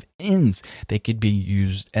 They have ins. They could be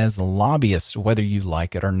used as lobbyists, whether you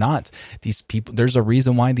like it or not. These people, there's a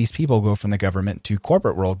reason why these people go from the government to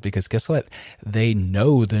corporate world, because guess what? They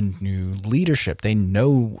know the new leadership. They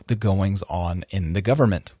know the goings on in the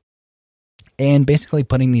government. And basically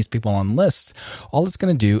putting these people on lists, all it's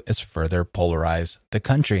going to do is further polarize the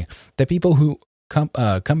country. The people who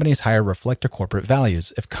companies hire reflect their corporate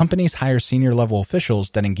values. If companies hire senior level officials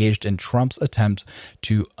that engaged in Trump's attempt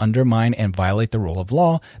to undermine and violate the rule of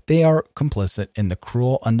law, they are complicit in the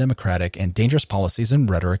cruel, undemocratic, and dangerous policies and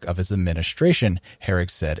rhetoric of his administration, Herring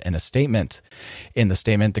said in a statement. In the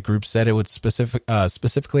statement, the group said it would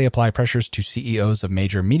specifically apply pressures to CEOs of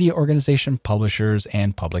major media organizations, publishers,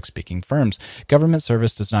 and public speaking firms. Government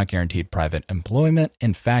service does not guarantee private employment.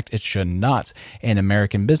 In fact, it should not. And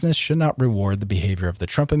American business should not reward the behavior of the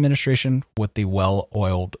Trump administration with the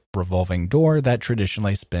well-oiled revolving door that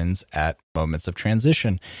traditionally spins at moments of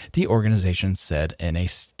transition, the organization said in a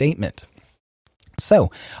statement. So,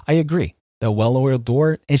 I agree. The well-oiled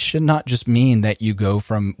door, it should not just mean that you go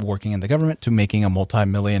from working in the government to making a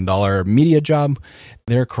multi-million-dollar media job.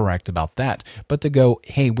 They're correct about that. But to go,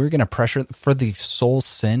 hey, we're going to pressure for the sole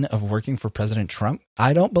sin of working for President Trump,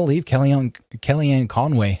 I don't believe Kellyanne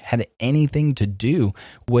Conway had anything to do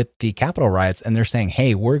with the Capitol riots, and they're saying,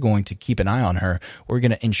 hey, we're going to keep an eye on her. We're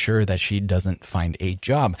going to ensure that she doesn't find a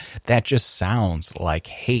job. That just sounds like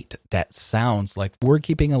hate. That sounds like we're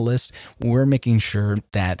keeping a list. We're making sure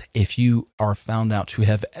that if you are found out to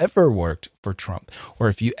have ever worked for Trump, or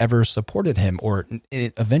if you ever supported him, or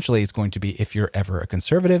eventually it's going to be if you're ever a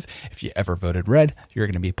conservative, if you ever voted red, you're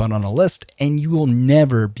going to be put on a list and you will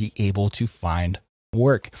never be able to find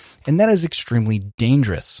work. And that is extremely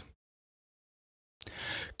dangerous.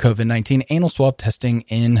 COVID-19 anal swab testing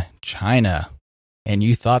in China. And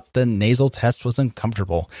you thought the nasal test was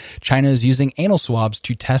uncomfortable. China is using anal swabs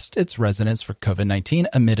to test its residents for COVID-19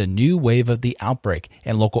 amid a new wave of the outbreak,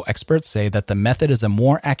 and local experts say that the method is a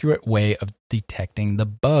more accurate way of detecting the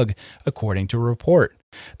bug, according to a report.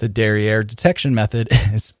 The derriere detection method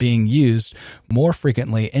is being used more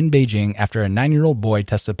frequently in Beijing after a 9-year-old boy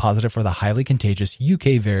tested positive for the highly contagious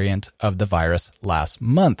UK variant of the virus last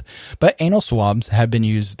month. But anal swabs have been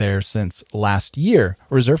used there since last year,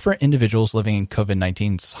 reserved for individuals living in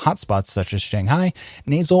COVID-19's hotspots such as Shanghai.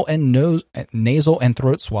 Nasal and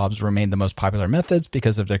throat swabs remain the most popular methods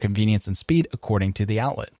because of their convenience and speed, according to the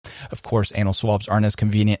outlet. Of course, anal swabs aren't as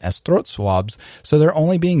convenient as throat swabs, so they're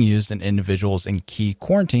only being used in individuals in key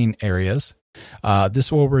quarantine areas.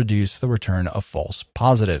 This will reduce the return of false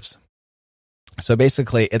positives. So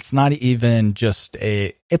basically, it's not even just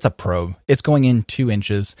it's a probe. It's going in 2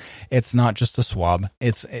 inches. It's not just a swab.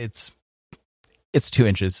 It's 2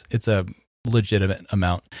 inches. It's a legitimate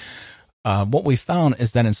amount. What we found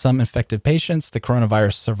is that in some infected patients, the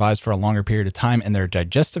coronavirus survives for a longer period of time in their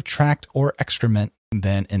digestive tract or excrement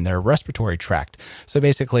than in their respiratory tract. So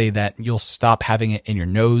basically that you'll stop having it in your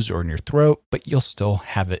nose or in your throat, but you'll still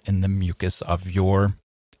have it in the mucus of your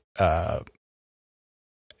poop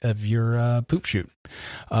chute.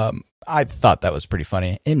 I thought that was pretty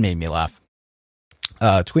funny. It made me laugh.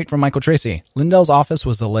 Tweet from Michael Tracy. Lindell's office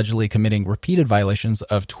was allegedly committing repeated violations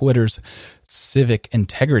of Twitter's civic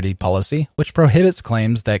integrity policy, which prohibits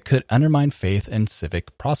claims that could undermine faith in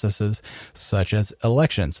civic processes, such as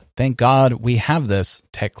elections. Thank God we have this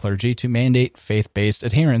tech clergy to mandate faith-based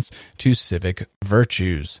adherence to civic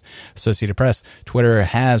virtues. Associated Press. Twitter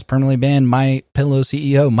has permanently banned MyPillow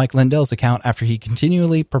CEO Mike Lindell's account after he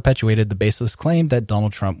continually perpetuated the baseless claim that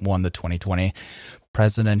Donald Trump won the 2020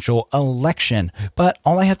 presidential election. But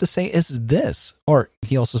all I have to say is this, or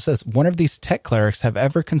he also says, one of these tech clerics have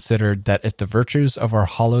ever considered that if the virtues of our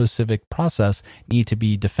hollow civic process need to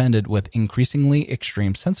be defended with increasingly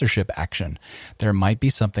extreme censorship action, there might be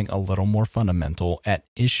something a little more fundamental at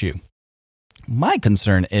issue. My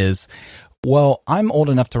concern is, well, I'm old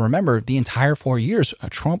enough to remember the entire 4 years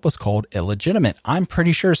Trump was called illegitimate. I'm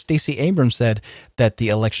pretty sure Stacey Abrams said that the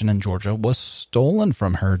election in Georgia was stolen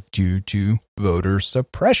from her due to voter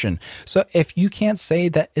suppression. So if you can't say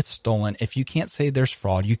that it's stolen, if you can't say there's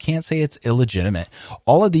fraud, you can't say it's illegitimate.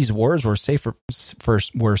 All of these words were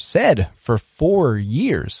said for 4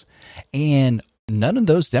 years, and none of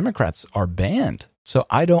those Democrats are banned. So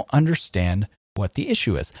I don't understand what the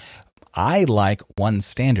issue is. I like one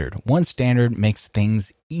standard. One standard makes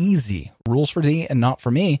things easy. Rules for thee and not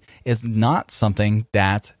for me is not something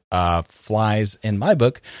that flies in my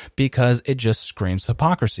book because it just screams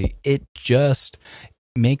hypocrisy. It just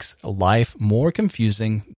makes life more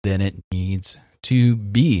confusing than it needs to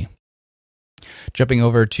be. Jumping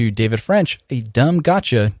over to David French, a dumb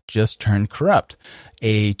gotcha just turned corrupt.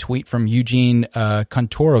 A tweet from Eugene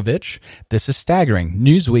Kontorovich. This is staggering.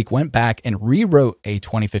 Newsweek went back and rewrote a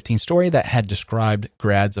 2015 story that had described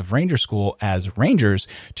grads of Ranger School as Rangers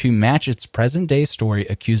to match its present-day story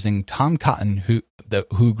accusing Tom Cotton,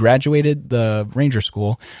 who graduated the Ranger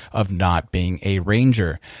School, of not being a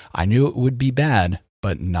Ranger. I knew it would be bad,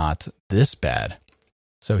 but not this bad.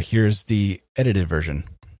 So here's the edited version.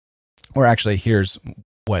 Or actually, here's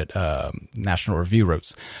what National Review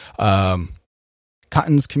wrote.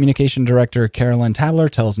 Cotton's communication director, Carolyn Tabler,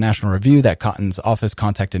 tells National Review that Cotton's office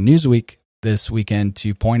contacted Newsweek this weekend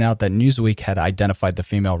to point out that Newsweek had identified the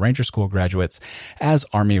female Ranger School graduates as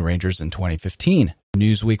Army Rangers in 2015.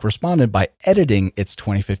 Newsweek responded by editing its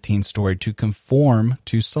 2015 story to conform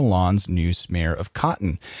to Salon's new smear of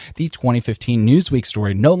Cotton. The 2015 Newsweek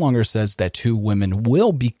story no longer says that 2 women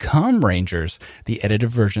will become Rangers. The edited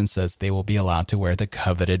version says they will be allowed to wear the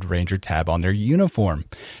coveted Ranger tab on their uniform.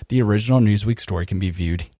 The original Newsweek story can be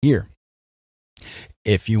viewed here.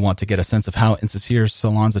 If you want to get a sense of how insincere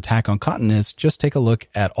Salon's attack on Cotton is, just take a look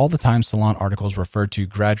at all the times Salon articles refer to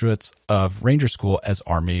graduates of Ranger School as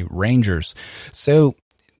Army Rangers. So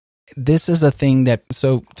this is a thing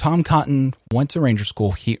so Tom Cotton went to Ranger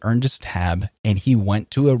School, he earned his tab, and he went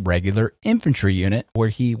to a regular infantry unit where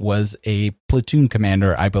he was a platoon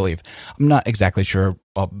commander, I believe. I'm not exactly sure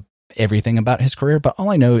everything about his career, but all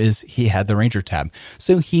I know is he had the Ranger tab.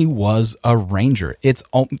 So he was a Ranger.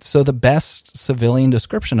 So the best civilian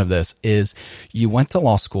description of this is you went to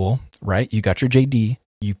law school, right? You got your JD,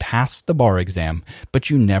 you passed the bar exam,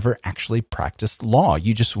 but you never actually practiced law.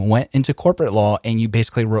 You just went into corporate law and you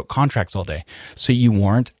basically wrote contracts all day. So you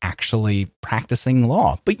weren't actually practicing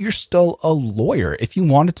law, but you're still a lawyer. If you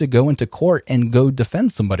wanted to go into court and go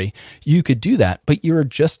defend somebody, you could do that, but you're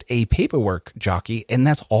just a paperwork jockey and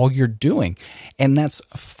that's all you're doing. And that's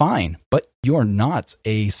fine, but you're not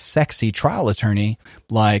a sexy trial attorney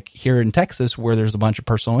like here in Texas, where there's a bunch of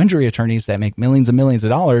personal injury attorneys that make millions and millions of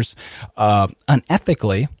dollars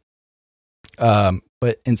unethically.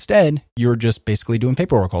 But instead, you're just basically doing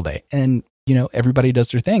paperwork all day. And, everybody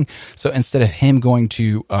does their thing. So instead of him going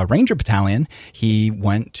to a Ranger battalion, he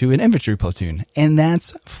went to an infantry platoon. And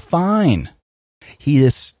that's fine. He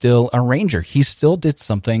is still a Ranger. He still did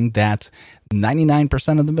something that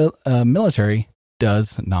 99% of the military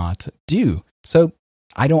does not do. So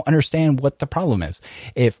I don't understand what the problem is.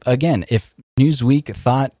 If Newsweek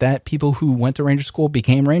thought that people who went to Ranger School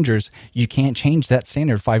became Rangers, you can't change that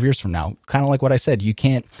standard 5 years from now. Kind of like what I said, you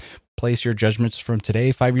can't place your judgments from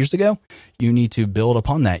today 5 years ago. You need to build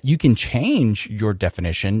upon that. You can change your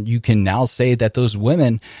definition. You can now say that those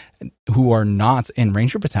women who are not in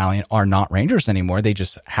Ranger Battalion are not Rangers anymore. They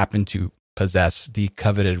just happen to possess the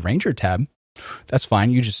coveted Ranger tab. That's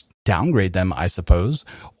fine. You just downgrade them, I suppose.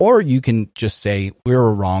 Or you can just say, we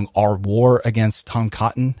were wrong. Our war against Tom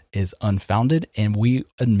Cotton is unfounded and we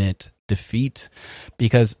admit defeat,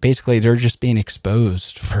 because basically they're just being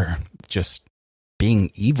exposed for just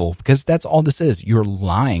being evil, because that's all this is. You're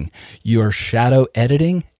lying. You're shadow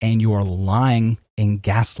editing and you're lying and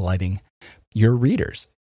gaslighting your readers.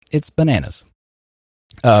 It's bananas.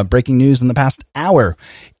 Breaking news in the past hour.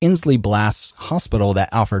 Inslee blasts hospital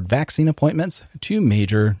that offered vaccine appointments to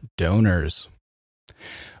major donors.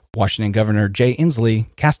 Washington Governor Jay Inslee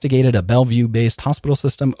castigated a Bellevue-based hospital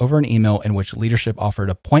system over an email in which leadership offered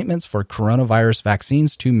appointments for coronavirus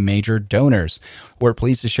vaccines to major donors. We're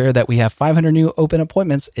pleased to share that we have 500 new open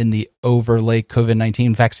appointments in the Overlake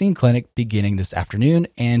COVID-19 vaccine clinic beginning this afternoon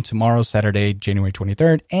and tomorrow, Saturday, January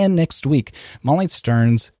 23rd, and next week. Molly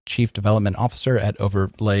Stearns, chief development officer at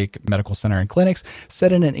Overlake Medical Center and Clinics,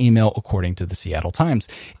 said in an email, according to the Seattle Times.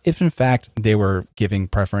 If in fact they were giving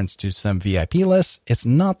preference to some VIP lists, it's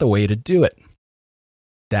not the way to do it.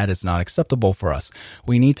 That is not acceptable for us.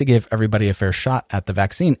 We need to give everybody a fair shot at the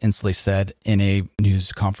vaccine, Inslee said in a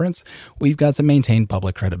news conference. We've got to maintain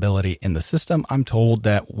public credibility in the system. I'm told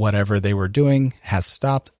that whatever they were doing has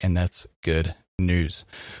stopped, and that's good news.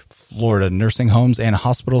 Florida nursing homes and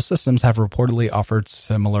hospital systems have reportedly offered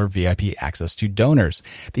similar VIP access to donors.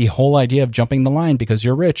 The whole idea of jumping the line because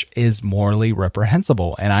you're rich is morally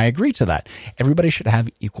reprehensible, and I agree to that. Everybody should have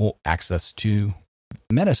equal access to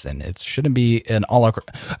medicine. It shouldn't be an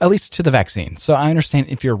at least to the vaccine. So I understand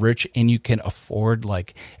if you're rich and you can afford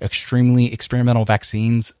like extremely experimental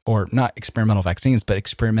vaccines, or not experimental vaccines, but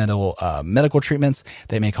experimental medical treatments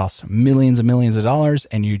that may cost millions and millions of dollars,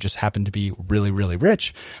 and you just happen to be really, really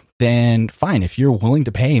rich, then fine. If you're willing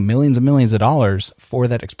to pay millions and millions of dollars for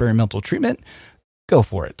that experimental treatment, go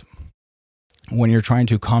for it. When you're trying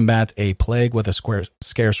to combat a plague with a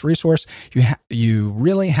scarce resource, you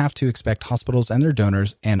really have to expect hospitals and their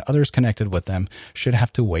donors and others connected with them should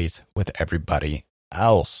have to wait with everybody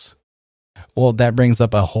else. Well, that brings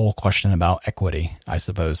up a whole question about equity, I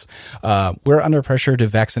suppose. We're under pressure to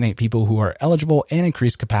vaccinate people who are eligible and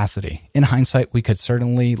increase capacity. In hindsight, we could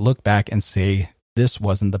certainly look back and say this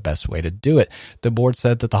wasn't the best way to do it. The board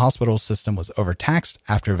said that the hospital system was overtaxed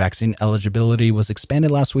after vaccine eligibility was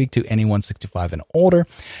expanded last week to anyone 65 and older.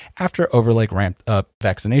 After Overlake ramped up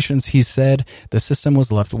vaccinations, he said the system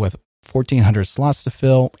was left with 1,400 slots to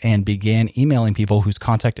fill and began emailing people whose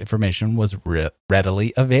contact information was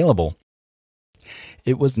readily available.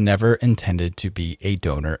 It was never intended to be a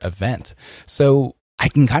donor event. So I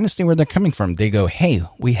can kind of see where they're coming from. They go, hey,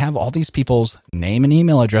 we have all these people's name and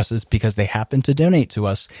email addresses because they happen to donate to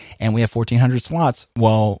us, and we have 1,400 slots.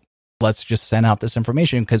 Well, let's just send out this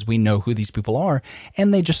information because we know who these people are,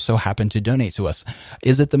 and they just so happen to donate to us.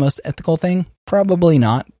 Is it the most ethical thing? Probably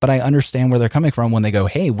not, but I understand where they're coming from when they go,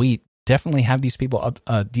 hey, we definitely have these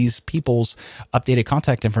people's updated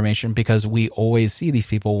contact information because we always see these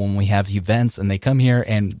people when we have events and they come here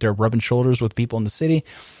and they're rubbing shoulders with people in the city.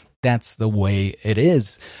 That's the way it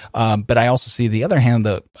is. But I also see the other hand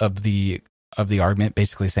of the argument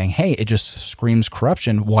basically saying, hey, it just screams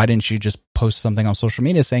corruption. Why didn't you just post something on social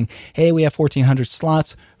media saying, hey, we have 1,400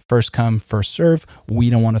 slots, first come, first serve.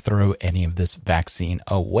 We don't want to throw any of this vaccine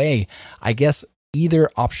away. I guess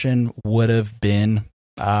either option would have been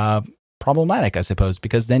problematic, I suppose,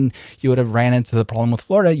 because then you would have ran into the problem with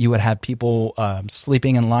Florida. You would have people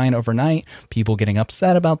sleeping in line overnight, people getting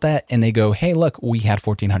upset about that, and they go, hey, look, we had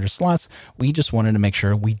 1,400 slots. We just wanted to make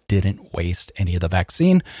sure we didn't waste any of the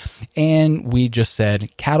vaccine. And we just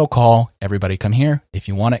said, cattle call, everybody come here. If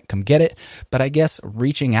you want it, come get it. But I guess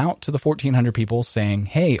reaching out to the 1,400 people saying,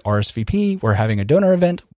 hey, RSVP, we're having a donor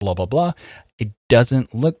event, blah, blah, blah. It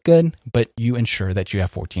doesn't look good, but you ensure that you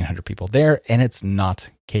have 1,400 people there and it's not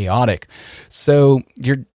chaotic. So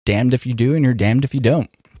you're damned if you do and you're damned if you don't.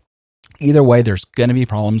 Either way, there's going to be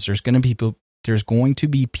problems. There's going to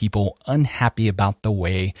be people unhappy about the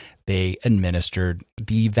way they administered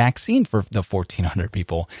the vaccine for the 1,400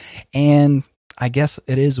 people. And I guess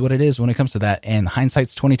it is what it is when it comes to that. And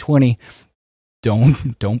hindsight's 2020.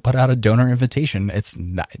 Don't put out a donor invitation.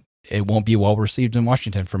 It won't be well received in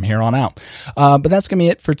Washington from here on out. But that's going to be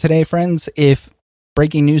it for today, friends. If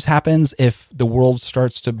breaking news happens, if the world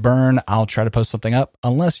starts to burn, I'll try to post something up,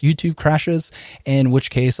 unless YouTube crashes, in which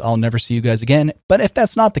case I'll never see you guys again. But if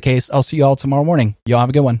that's not the case, I'll see you all tomorrow morning. Y'all have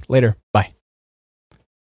a good one. Later. Bye.